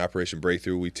over there in Operation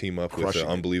Breakthrough, we team up with Crushing an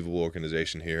it. unbelievable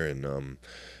organization here, and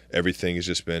everything has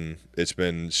just been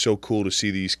so cool to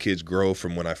see these kids grow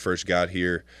from when I first got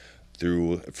here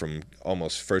from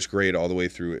almost first grade all the way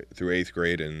through 8th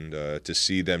grade, and to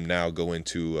see them now go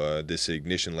into this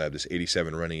ignition lab, this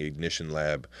 87 Running ignition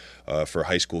lab for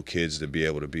high school kids to be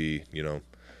able to be,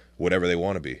 whatever they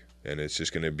want to be. And it's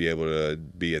just going to be able to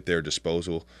be at their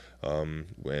disposal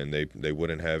when they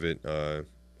wouldn't have it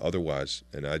otherwise.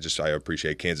 And I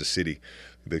appreciate Kansas City,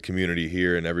 the community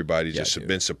here, and everybody just dude.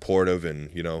 been supportive,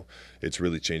 and it's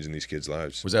really changing these kids'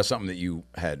 lives. was that something that you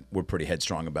were pretty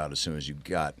headstrong about as soon as you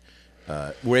got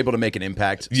were able to make an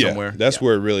impact somewhere? That's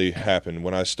where it really happened.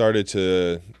 When I started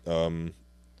to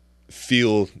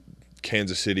feel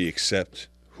Kansas City accept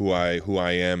who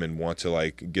I am and want to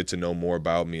like get to know more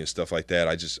about me and stuff like that,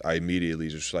 I immediately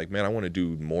just like, man, I want to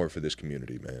do more for this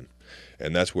community, man.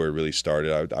 And that's where it really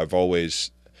started. I've always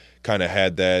kind of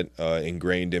had that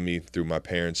ingrained in me through my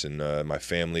parents and my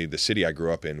family. The city I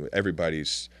grew up in,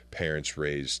 everybody's parents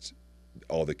raised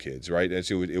all the kids, right? And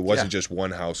so it wasn't just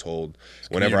one household.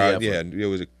 It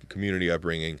was a community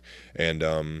upbringing.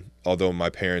 And although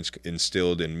my parents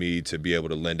instilled in me to be able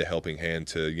to lend a helping hand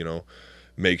to,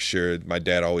 make sure my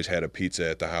dad always had a pizza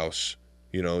at the house.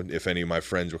 If any of my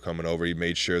friends were coming over, he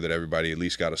made sure that everybody at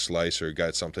least got a slice or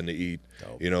got something to eat.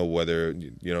 Dope. Whether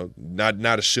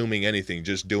not assuming anything,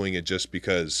 just doing it just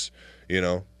because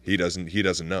he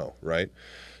doesn't know, right?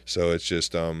 So it's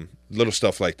just little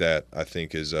stuff like that. I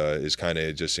think is kind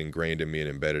of just ingrained in me and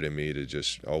embedded in me to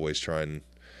just always try and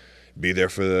be there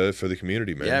for the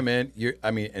community, man. Yeah, man.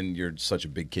 And you're such a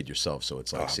big kid yourself, so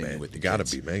it's like seeing you with the you gotta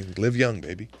kids. be, man. Live young,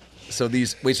 baby. So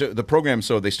so the program,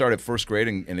 so they start at first grade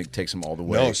and it takes them all the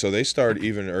way. No, so they start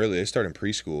even early. They start in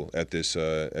preschool at this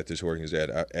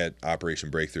organization at Operation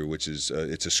Breakthrough, which is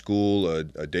it's a school, a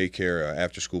daycare,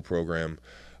 after school program.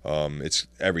 It's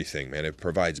everything, man. It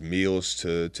provides meals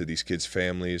to these kids'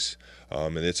 families,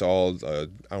 and it's all I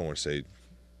don't want to say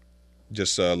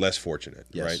just less fortunate,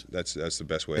 Yes. right? That's the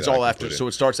best way. It's that I all can after, put it. so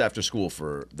it starts after school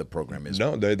for the program, isn't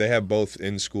it? No, they have both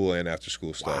in school and after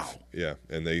school stuff. Wow. Yeah,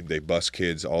 and they bus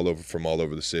kids from all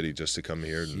over the city just to come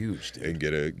here Huge, dude. and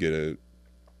get a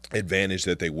advantage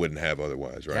that they wouldn't have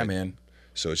otherwise, right? Yeah, man.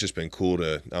 So it's just been cool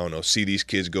to see these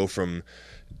kids go from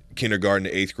kindergarten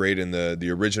to 8th grade, and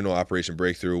the original Operation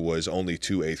Breakthrough was only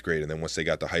to 8th grade, and then once they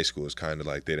got to high school, it's kind of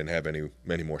like they didn't have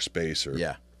any more space or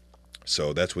Yeah.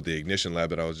 So that's what the Ignition Lab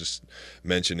that I was just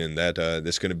mentioning, that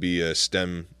that's going to be a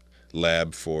STEM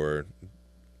lab for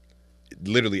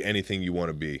literally anything you want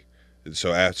to be.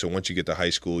 So once you get to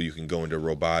high school, you can go into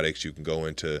robotics, you can go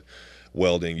into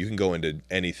welding, you can go into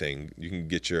anything. You can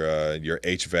get your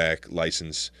HVAC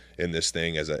license in this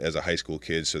thing as a high school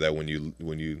kid, so that when you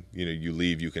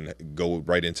leave, you can go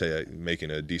right into making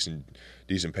a decent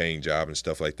paying job and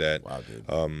stuff like that. Wow,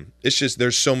 dude. It's just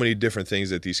there's so many different things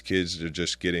that these kids are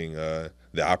just getting the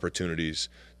opportunities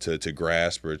to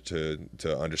grasp or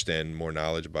to understand more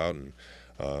knowledge about, and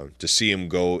To see him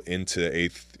go into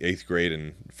eighth grade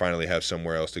and finally have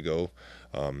somewhere else to go,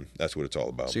 that's what it's all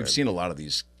about. So you've seen a lot of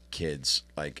these kids,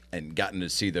 like, and gotten to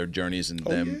see their journeys and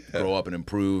them grow up and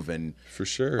improve, and for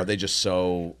sure, are they just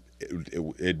so?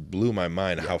 It blew my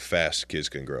mind how fast kids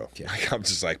can grow. Yeah. Like, I'm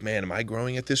just like, man, am I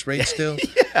growing at this rate still?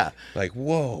 Yeah. Like,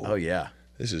 whoa. Oh yeah.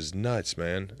 This is nuts,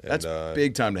 man. That's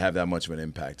big time to have that much of an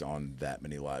impact on that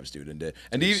many lives, dude. And to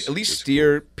at least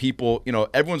steer people. You know,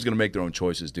 everyone's going to make their own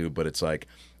choices, dude. But it's like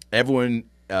everyone,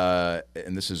 and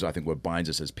this is, I think, what binds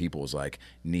us as people is like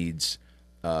needs.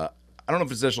 I don't know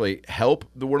if it's necessarily help,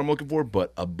 the word I'm looking for,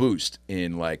 but a boost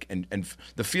in like and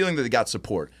the feeling that they got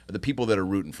support, the people that are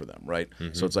rooting for them, right?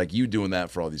 Mm-hmm. So it's like you doing that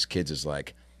for all these kids is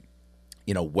like,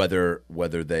 you know, whether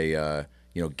they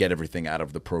you know, get everything out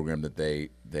of the program that they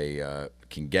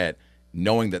can get,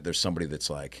 knowing that there's somebody that's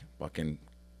like fucking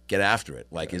get after it,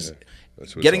 like is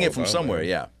getting it from somewhere. Man.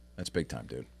 Yeah, that's big time,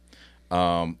 dude.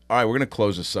 All right, we're gonna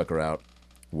close this sucker out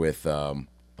with a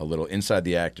little Inside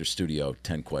the Actor Studio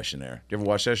 10 questionnaire. You ever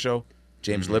watch that show?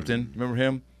 James Lipton, remember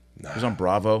him? Nah. He was on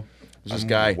Bravo. This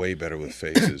guy way better with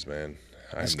faces, man.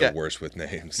 I'm the worst with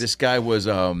names. This guy was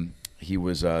he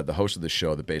was the host of the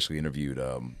show that basically interviewed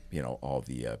you know, all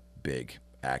the big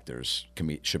actors.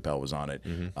 Chappelle was on it.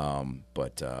 Mm-hmm.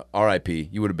 But R.I.P.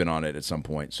 You would have been on it at some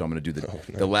point. So I'm going to do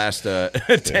the last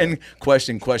 10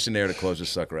 questionnaire to close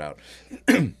this sucker out.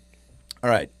 All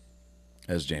right.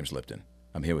 That's James Lipton.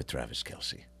 I'm here with Travis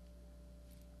Kelce.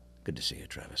 Good to see you,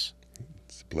 Travis.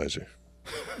 It's a pleasure.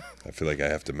 I feel like I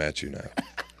have to match you now.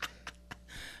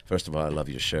 First of all, I love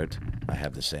your shirt. I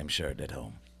have the same shirt at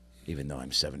home, even though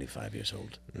I'm 75 years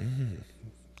old. Mm-hmm.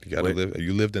 You gotta live.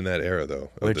 You lived in that era,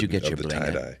 though. Where'd you get your bling?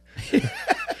 Tie-dye.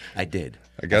 I did.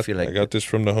 I got this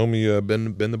from the homie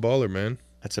Ben the Baller, man.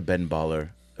 That's a Ben Baller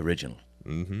original.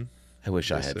 Mm-hmm. I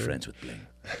wish I had friends with bling.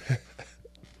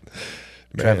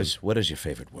 Travis, what is your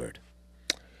favorite word?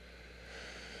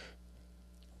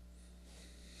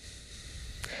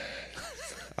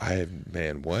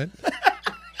 What?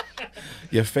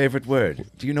 Your favorite word.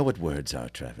 Do you know what words are,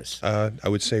 Travis? I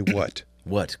would say what.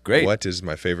 What? Great. What is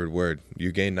my favorite word.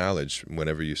 You gain knowledge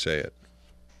whenever you say it.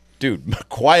 Dude,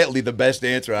 quietly the best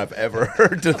answer I've ever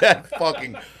heard to that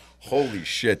fucking... Holy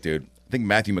shit, dude. I think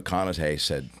Matthew McConaughey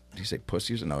said... Did he say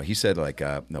pussies? No, he said like...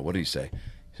 no, what did he say?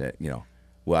 He said, you know...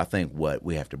 Well, I think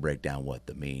we have to break down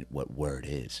what word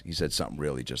is. He said something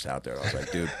really just out there. I was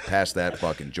like, dude, pass that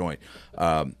fucking joint.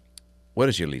 What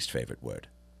is your least favorite word?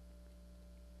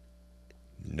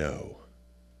 No.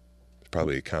 It's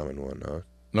probably a common one, huh?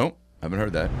 Nope. Haven't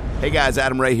heard that. Hey guys,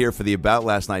 Adam Ray here for the About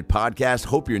Last Night podcast.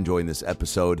 Hope you're enjoying this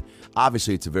episode.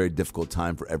 Obviously, it's a very difficult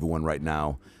time for everyone right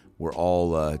now. We're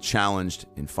all challenged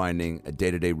in finding a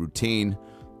day-to-day routine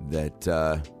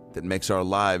that makes our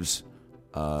lives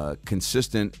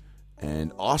consistent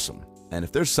and awesome. And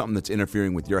if there's something that's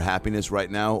interfering with your happiness right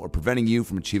now or preventing you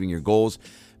from achieving your goals,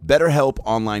 BetterHelp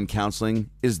Online Counseling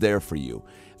is there for you.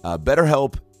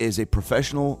 BetterHelp is a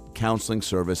professional counseling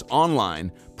service,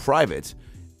 online, private,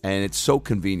 and it's so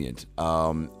convenient.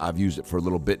 I've used it for a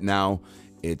little bit now.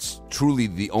 It's truly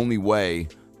the only way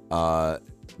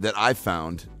that I've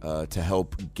found to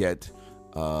help get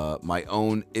my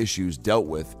own issues dealt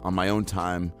with on my own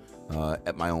time,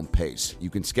 at my own pace.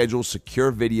 You can schedule secure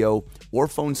video or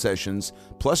phone sessions,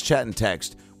 plus chat and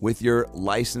text with your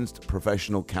licensed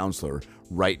professional counselor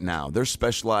right now. They're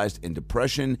specialized in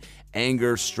depression,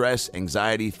 anger, stress,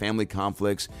 anxiety, family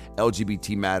conflicts,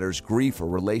 LGBT matters, grief or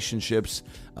relationships,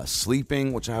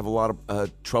 sleeping, which I have a lot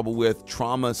of trouble with,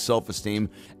 trauma, self-esteem.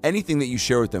 Anything that you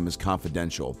share with them is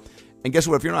confidential. And guess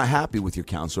what? If you're not happy with your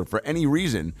counselor for any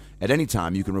reason, at any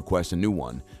time, you can request a new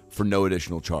one for no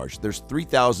additional charge. There's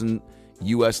 3,000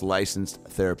 U.S. licensed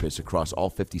therapists across all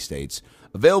 50 states,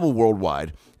 available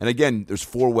worldwide. And again, there's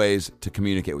 4 ways to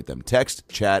communicate with them: text,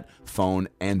 chat, phone,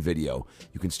 and video.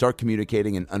 You can start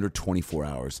communicating in under 24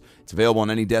 hours. It's available on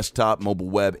any desktop, mobile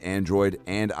web, Android,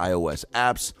 and iOS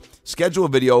apps. Schedule a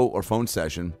video or phone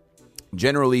session,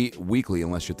 generally weekly,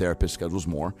 unless your therapist schedules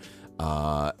more.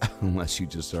 Unless you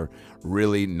just are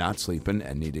really not sleeping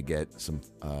and need to get some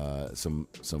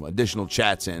additional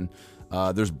chats in.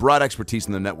 There's broad expertise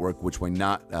in the network, which may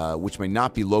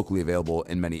not be locally available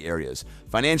in many areas.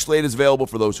 Financial aid is available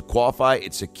for those who qualify.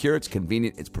 It's secure, it's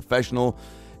convenient, it's professional,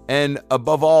 and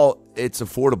above all, it's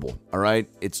affordable. All right,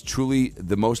 it's truly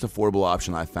the most affordable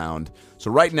option I found.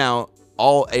 So right now,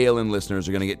 all ALN listeners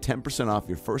are going to get 10% off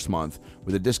your first month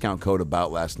with a discount code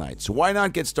AboutLastNight. So why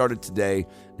not get started today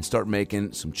and start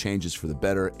making some changes for the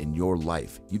better in your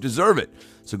life? You deserve it.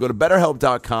 So go to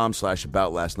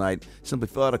BetterHelp.com/AboutLastNight. Simply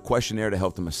fill out a questionnaire to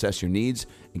help them assess your needs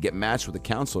and get matched with a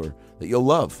counselor that you'll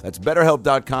love. That's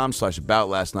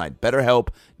BetterHelp.com/AboutLastNight.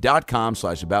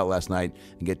 BetterHelp.com/AboutLastNight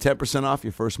and get 10% off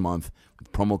your first month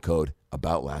with promo code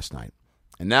AboutLastNight.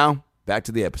 And now, back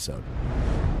to the episode.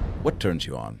 What turns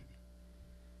you on?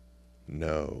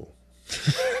 No.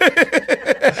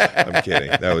 I'm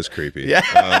kidding. That was creepy. Yeah.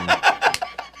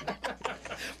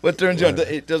 What turns you on?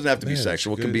 It doesn't have to be Man,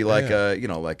 sexual. It it's can good. be like Yeah.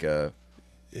 like a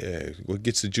What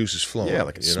gets the juices flowing?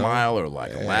 like a smile or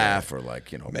like a laugh or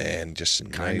like Man, just some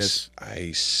kindness. nice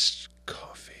iced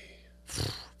coffee.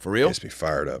 For real? Gets me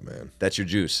fired up, man. That's your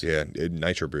juice. Yeah,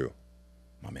 Nitro Brew.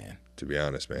 My man. To be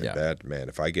honest, man, Yeah.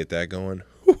 if I get that going,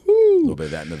 A little bit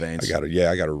of that in the veins.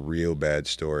 I got a real bad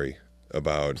story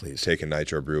about taking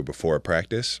Nitro Brew before a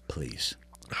practice. Please.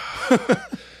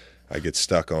 I get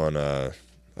stuck on.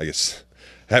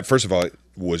 First of all, I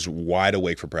was wide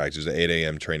awake for practice. It was an 8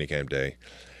 a.m. training camp day,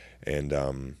 and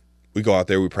we go out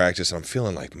there, we practice, and I'm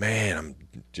feeling like, man, I'm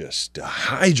just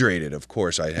dehydrated. Of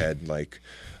course, I had like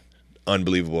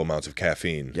unbelievable amounts of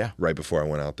caffeine right before I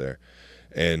went out there,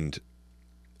 and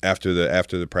after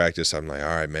the practice, I'm like,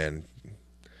 all right, man,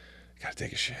 gotta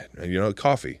take a shit. And,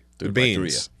 coffee, the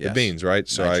beans, right?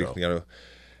 So Nitro.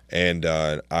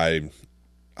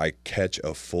 I catch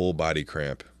a full body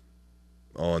cramp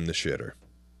on the shitter.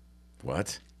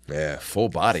 What? Yeah, Full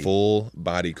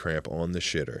body cramp on the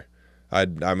shitter.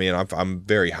 I'm a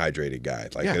very hydrated guy.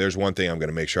 Like, there's one thing I'm going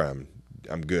to make sure I'm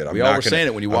good. We all were saying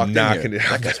it when you walked in here.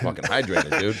 That guy's fucking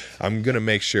hydrated, dude. I'm going to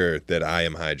make sure that I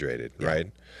am hydrated,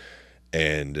 right?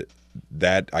 And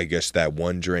that, I guess, that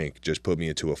one drink just put me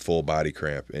into a full body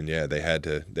cramp, and they had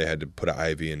to put an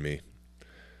IV in me.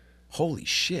 Holy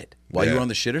shit! While you were on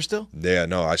the shitter still? Yeah,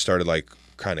 no, I started like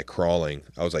kind of crawling.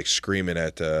 I was like screaming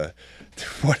at one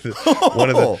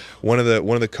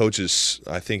of the coaches.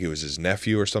 I think it was his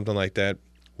nephew or something like that,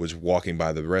 was walking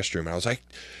by the restroom, and I was like,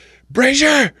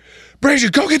 Brazier,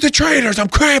 go get the trainers. I'm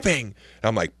cramping. And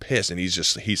I'm like pissed, and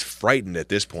he's frightened at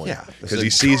this point because he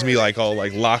sees me like all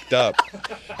like locked up.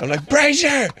 I'm like,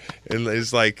 Brazier, and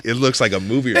it's like it looks like a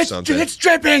movie or something. It's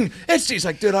dripping. He's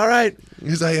like, dude, all right.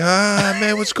 He's like,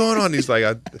 man, what's going on? He's like,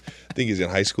 I think he's in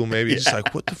high school maybe. He's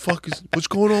like, what's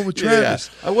going on with Travis?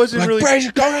 I wasn't really.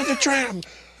 Brazier, go get the trainer.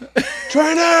 I'm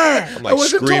like I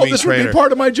wasn't screaming told this trainer. would be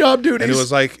part of my job duties. And it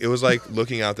was like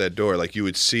looking out that door, like you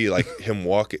would see like him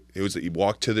walk. He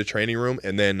walked to the training room,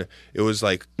 and then it was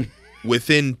like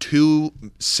within 2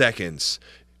 seconds,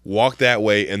 walk that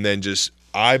way, and then just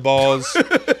eyeballs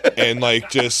and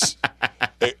like just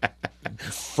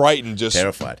frightened, just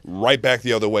terrified, right back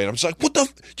the other way. And I'm just like, what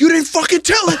the? You didn't fucking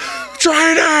tell it,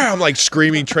 trainer! I'm like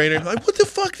screaming, trainer. I'm like, what the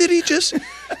fuck did he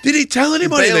tell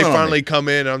anybody? They finally come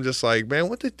in, and I'm just like,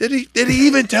 man, did he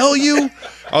even tell you?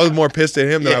 I was more pissed at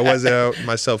him than I was at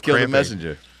myself. Kill cramping. the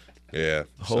messenger. Yeah.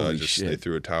 Holy shit. They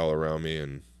threw a towel around me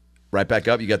and right back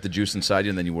up. You got the juice inside you,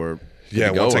 and then you were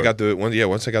once I got the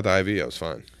IV, I was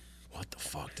fine. What the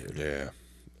fuck, dude? Yeah,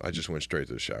 I just went straight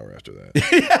to the shower after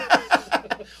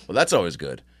that. Well, that's always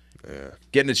good. Yeah,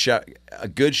 getting a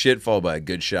good shit followed by a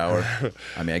good shower.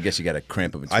 I mean, I guess you got a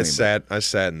cramp in between. I sat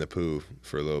in the poo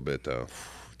for a little bit though.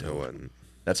 It wasn't.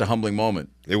 That's a humbling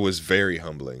moment. It was very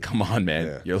humbling. Come on, man.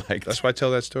 Yeah. You're like, that's why I tell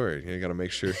that story. You got to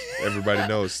make sure everybody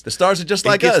knows. The stars are just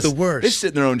like us. It's the worst. They sit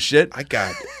in their own shit. I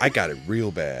got it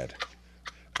real bad.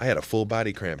 I had a full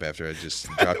body cramp after I just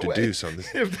dropped a deuce on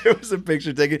this. If there was a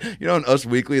picture taken, on Us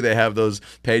Weekly, they have those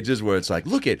pages where it's like,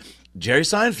 look at Jerry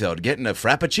Seinfeld getting a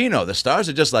Frappuccino. The stars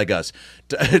are just like us.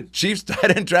 Chiefs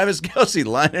tight end Travis Kelce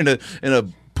lying in a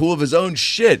pool of his own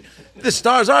shit. The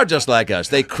stars are just like us.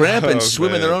 They cramp and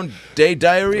swim in their own day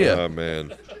diarrhea. Oh,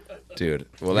 man.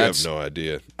 Well, you have no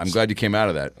idea. I'm glad you came out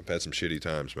of that. I've had some shitty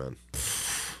times, man.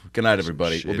 Good night,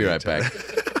 everybody. We'll be right back.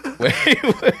 Wait,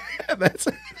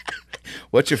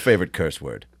 what's your favorite curse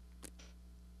word?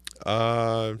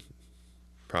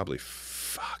 Probably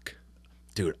fuck.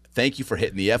 Dude, thank you for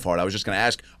hitting the F hard. I was just going to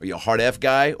ask, are you a hard F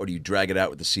guy or do you drag it out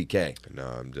with the CK? No,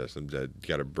 I'm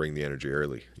got to bring the energy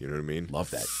early. You know what I mean?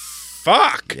 Love that.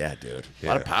 Fuck. Yeah, dude. A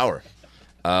lot of power.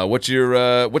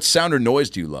 What sound or noise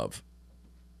do you love?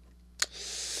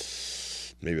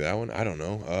 Maybe that one. I don't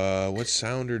know. What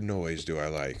sound or noise do I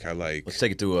like? Let's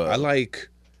take it to I like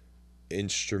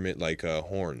instrument like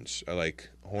horns. I like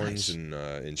horns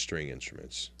and string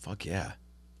instruments. Fuck yeah.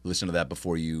 Listen to that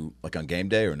before you, like on game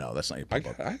day, or no? That's not your I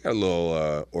got a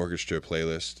little orchestra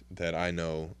playlist that I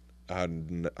know I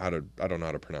don't know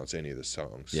how to pronounce any of the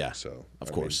songs. Yeah, so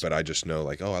of course. but I just know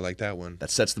like, oh, I like that one. That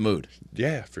sets the mood.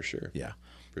 Yeah, for sure. Yeah.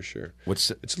 For sure.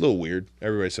 What's It's a little weird.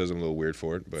 Everybody says I'm a little weird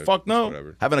for it, but fuck no?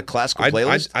 whatever. Having a classical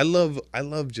playlist. I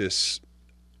love just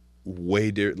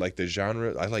like the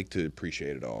genre. I like to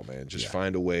appreciate it all, man. Just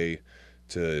find a way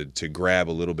to grab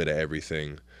a little bit of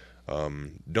everything.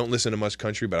 Don't listen to much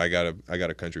country, but I got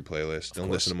a country playlist. Don't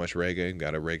listen to much reggae.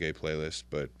 Got a reggae playlist,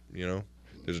 but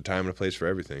there's a time and a place for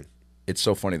everything. It's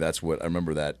so funny. That's what I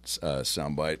remember that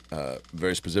soundbite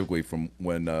very specifically from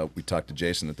when we talked to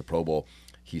Jason at the Pro Bowl.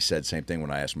 He said same thing when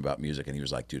I asked him about music, and he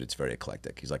was like, "Dude, it's very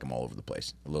eclectic." He's like, "I'm all over the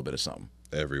place, a little bit of something."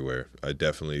 Everywhere. I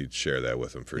definitely share that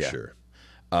with him for sure.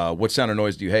 What sound or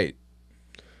noise do you hate?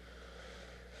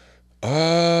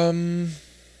 I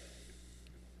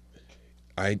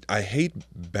hate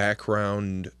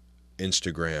background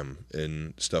Instagram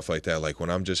and stuff like that. Like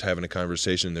when I'm just having a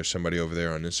conversation, there's somebody over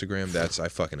there on Instagram. I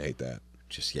fucking hate that.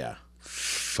 Just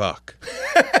Fuck.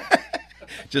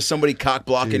 Just somebody cock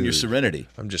blocking your serenity.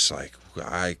 I'm just like,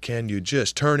 can you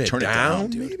just turn it down,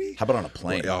 dude? Maybe? How about on a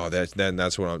plane? Oh,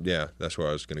 that's what I'm. Yeah, that's where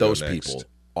I was going to go next. Those people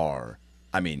are.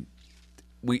 I mean,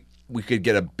 we could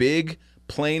get a big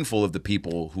plane full of the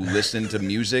people who listen to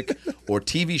music or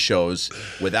TV shows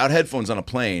without headphones on a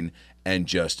plane, and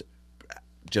just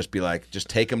be like, just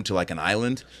take them to like an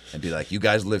island and be like, you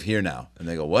guys live here now. And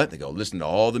they go, what? They go, listen to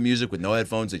all the music with no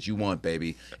headphones that you want,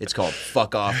 baby. It's called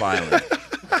Fuck Off Island.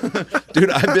 Dude,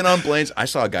 I've been on planes. I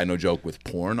saw a guy, no joke, with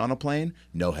porn on a plane,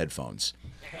 no headphones.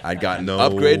 I'd gotten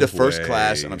upgraded to first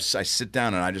class, and I sit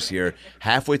down, and I just hear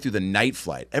halfway through the night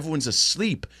flight, everyone's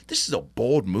asleep. This is a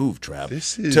bold move, Trav.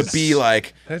 To be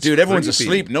like, dude, everyone's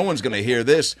asleep. No one's going to hear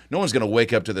this. No one's going to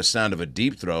wake up to the sound of a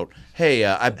deep throat. Hey,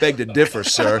 I beg to differ,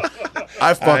 sir.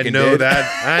 I fucking know did.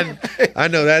 that. I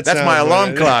know that. That's my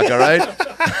alarm clock, all right?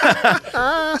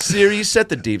 Siri, set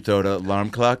the deep throat alarm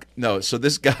clock. No, so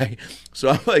this guy, so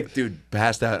I'm like, dude,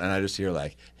 passed out, and I just hear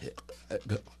like,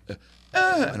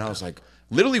 and I was like,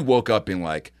 literally woke up in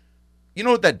like, you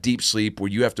know, that deep sleep where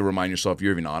you have to remind yourself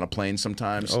you're even on a plane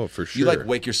sometimes. Oh, for sure. You like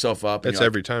wake yourself up. That's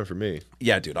every time for me.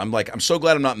 Yeah, dude. I'm so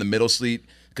glad I'm not in the middle sleep,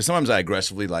 because sometimes I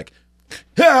aggressively like,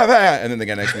 and then the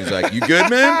guy next to me is like, you good,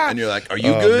 man? And you're like, are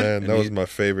you good? Man, that was my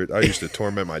favorite. I used to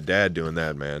torment my dad doing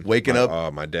that, man. Waking up.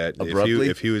 Oh, my dad. Abruptly?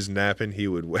 If he was napping, he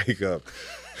would wake up.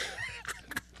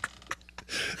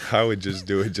 I would just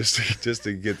do it just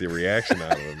to get the reaction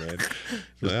out of him, man.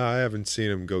 Like, I haven't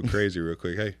seen him go crazy real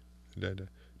quick. Hey,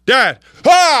 Dad!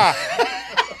 Ah!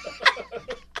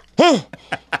 Huh?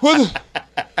 What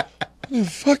the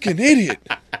fucking idiot?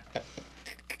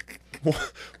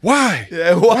 Why?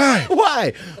 Yeah, why?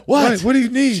 What? Why? What do you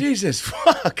need? Jesus,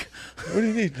 fuck. What do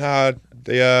you need?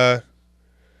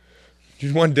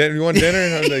 You want dinner?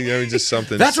 I was like, just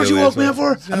something. That's what you woke me up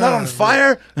for? I'm not on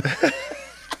fire?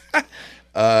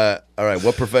 All right.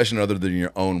 What profession other than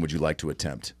your own would you like to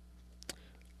attempt?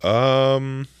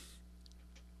 I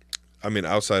mean,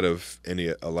 outside of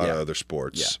a lot of other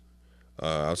sports,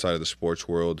 outside of the sports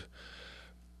world,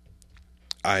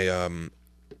 I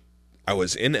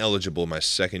was ineligible my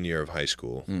second year of high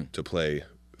school to play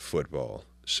football.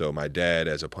 So my dad,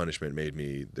 as a punishment, made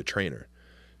me the trainer.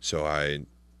 So I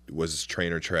was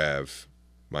trainer Trav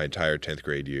my entire 10th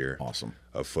grade year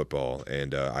of football.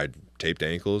 And I taped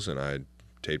ankles and I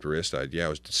taped wrist. I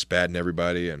was spatting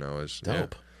everybody, and I was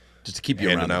dope. Just to keep you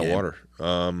handing around out water.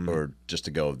 Or just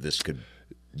to go, this could...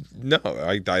 No,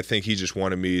 I think he just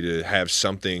wanted me to have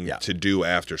something to do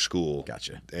after school.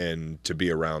 Gotcha. And to be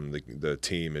around the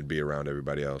team and be around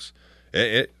everybody else.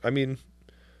 I mean,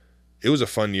 it was a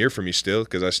fun year for me still,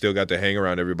 because I still got to hang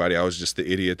around everybody. I was just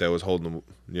the idiot that was holding them.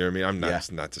 You know what I mean? I'm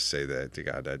not to say that.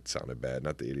 God, that sounded bad.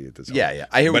 Not the idiot that's I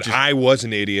hear. But I was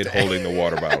an idiot holding the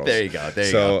water bottles. There you go.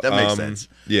 That makes sense.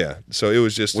 Yeah. So it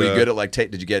was just. Were you good at like?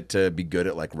 Did you get to be good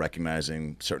at like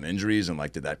recognizing certain injuries, and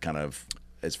like did that kind of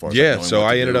as far as like, so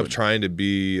I ended up trying to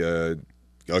be a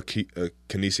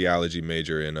kinesiology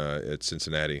major at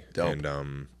Cincinnati. Dope.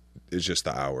 And it's just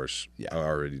the hours. I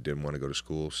already didn't want to go to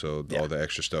school, so all the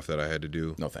extra stuff that I had to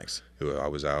do. No thanks. I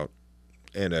was out,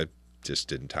 and I just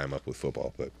didn't time up with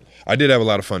football. But I did have a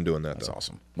lot of fun doing that. That's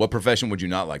awesome. What profession would you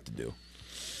not like to do?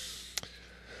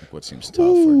 Like what seems tough,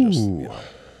 or just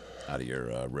out of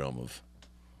your realm of?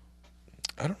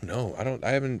 I don't know. I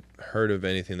haven't heard of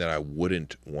anything that I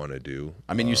wouldn't want to do.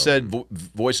 I mean, you said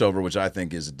voiceover, which I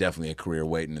think is definitely a career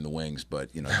waiting in the wings,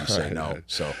 but you say no.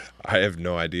 So I have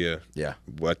no idea. Yeah.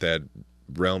 What that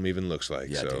realm even looks like.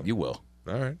 Yeah, so. dude, you will.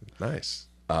 All right. Nice.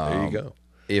 There you go.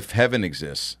 If heaven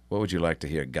exists, what would you like to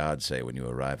hear God say when you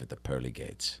arrive at the pearly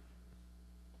gates?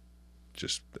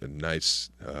 Just a nice,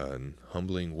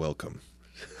 humbling welcome.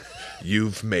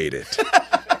 You've made it.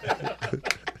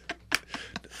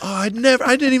 I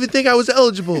didn't even think I was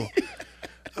eligible.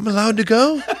 I'm allowed to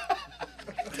go?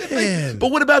 Man.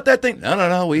 But what about that thing?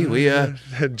 No. We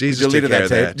Jesus deleted took care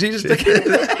that of tape. Jesus took care of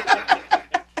that.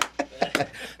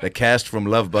 The cast from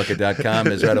lovebucket.com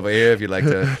is right over here if you'd like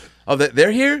to. Oh,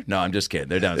 they're here? No, I'm just kidding.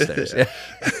 They're downstairs.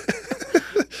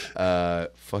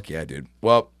 Fuck yeah, dude.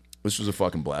 Well, this was a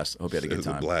fucking blast. I hope you had a good It was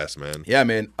time. a blast, man. Yeah,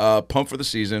 man. Pumped for the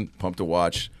season. Pumped to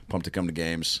watch. Pumped to come to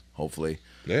games, hopefully.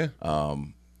 Yeah.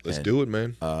 Let's do it,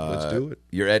 man. Let's do it.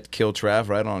 You're at Kill Trav,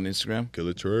 right, on Instagram? Kill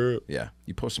a trip. Yeah.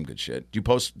 You post some good shit. Do you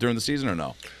post during the season or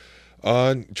no?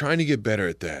 Trying to get better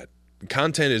at that.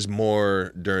 Content is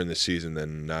more during the season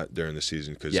than not during the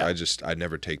season because I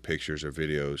never take pictures or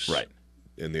videos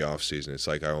in the off season. It's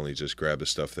like I only just grab the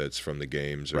stuff that's from the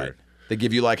games. Or They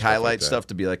give you like highlight that. stuff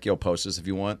to be like, yo, post this if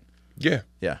you want. Yeah.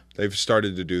 Yeah. They've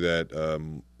started to do that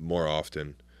more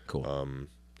often. Cool.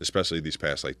 Especially these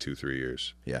past like 2-3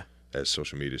 years. Yeah. As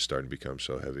social media is starting to become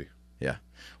so heavy. Yeah.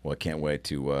 Well, I can't wait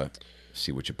to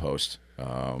see what you post.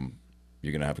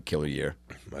 You're going to have a killer year.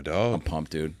 My dog. I'm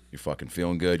pumped, dude. You're fucking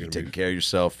feeling good. You're taking care of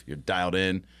yourself. You're dialed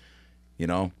in. You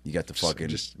know, you got the fucking...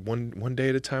 Just one day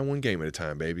at a time, one game at a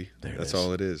time, baby. That's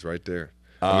all it is right there.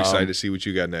 I'm Um, excited to see what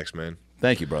you got next, man.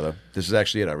 Thank you, brother. This is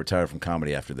actually it. I retire from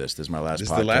comedy after this. This is my last This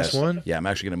podcast. is the last one? Yeah, I'm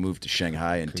actually going to move to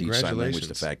Shanghai and teach sign language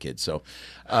to Congratulations. fat kids. So,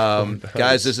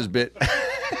 guys, this has been...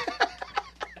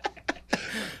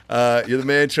 you're the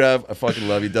man, Trav. I fucking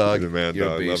love you, dog. You're the man, You're a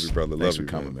dog. beast. Love you, brother. Thanks Love for you,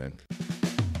 coming, man.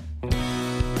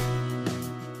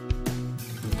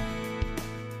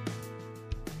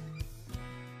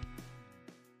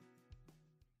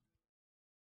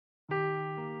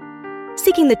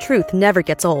 Seeking the truth never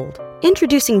gets old.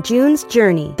 Introducing June's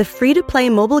Journey, the free-to-play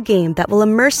mobile game that will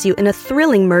immerse you in a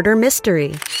thrilling murder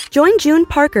mystery. Join June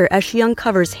Parker as she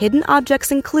uncovers hidden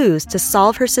objects and clues to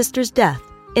solve her sister's death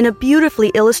in a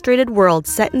beautifully illustrated world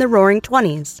set in the Roaring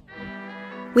 '20s.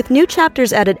 With new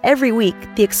chapters added every week,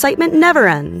 the excitement never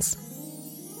ends.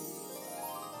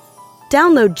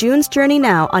 Download June's Journey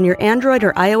now on your Android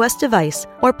or iOS device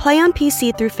or play on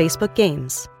PC through Facebook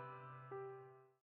Games.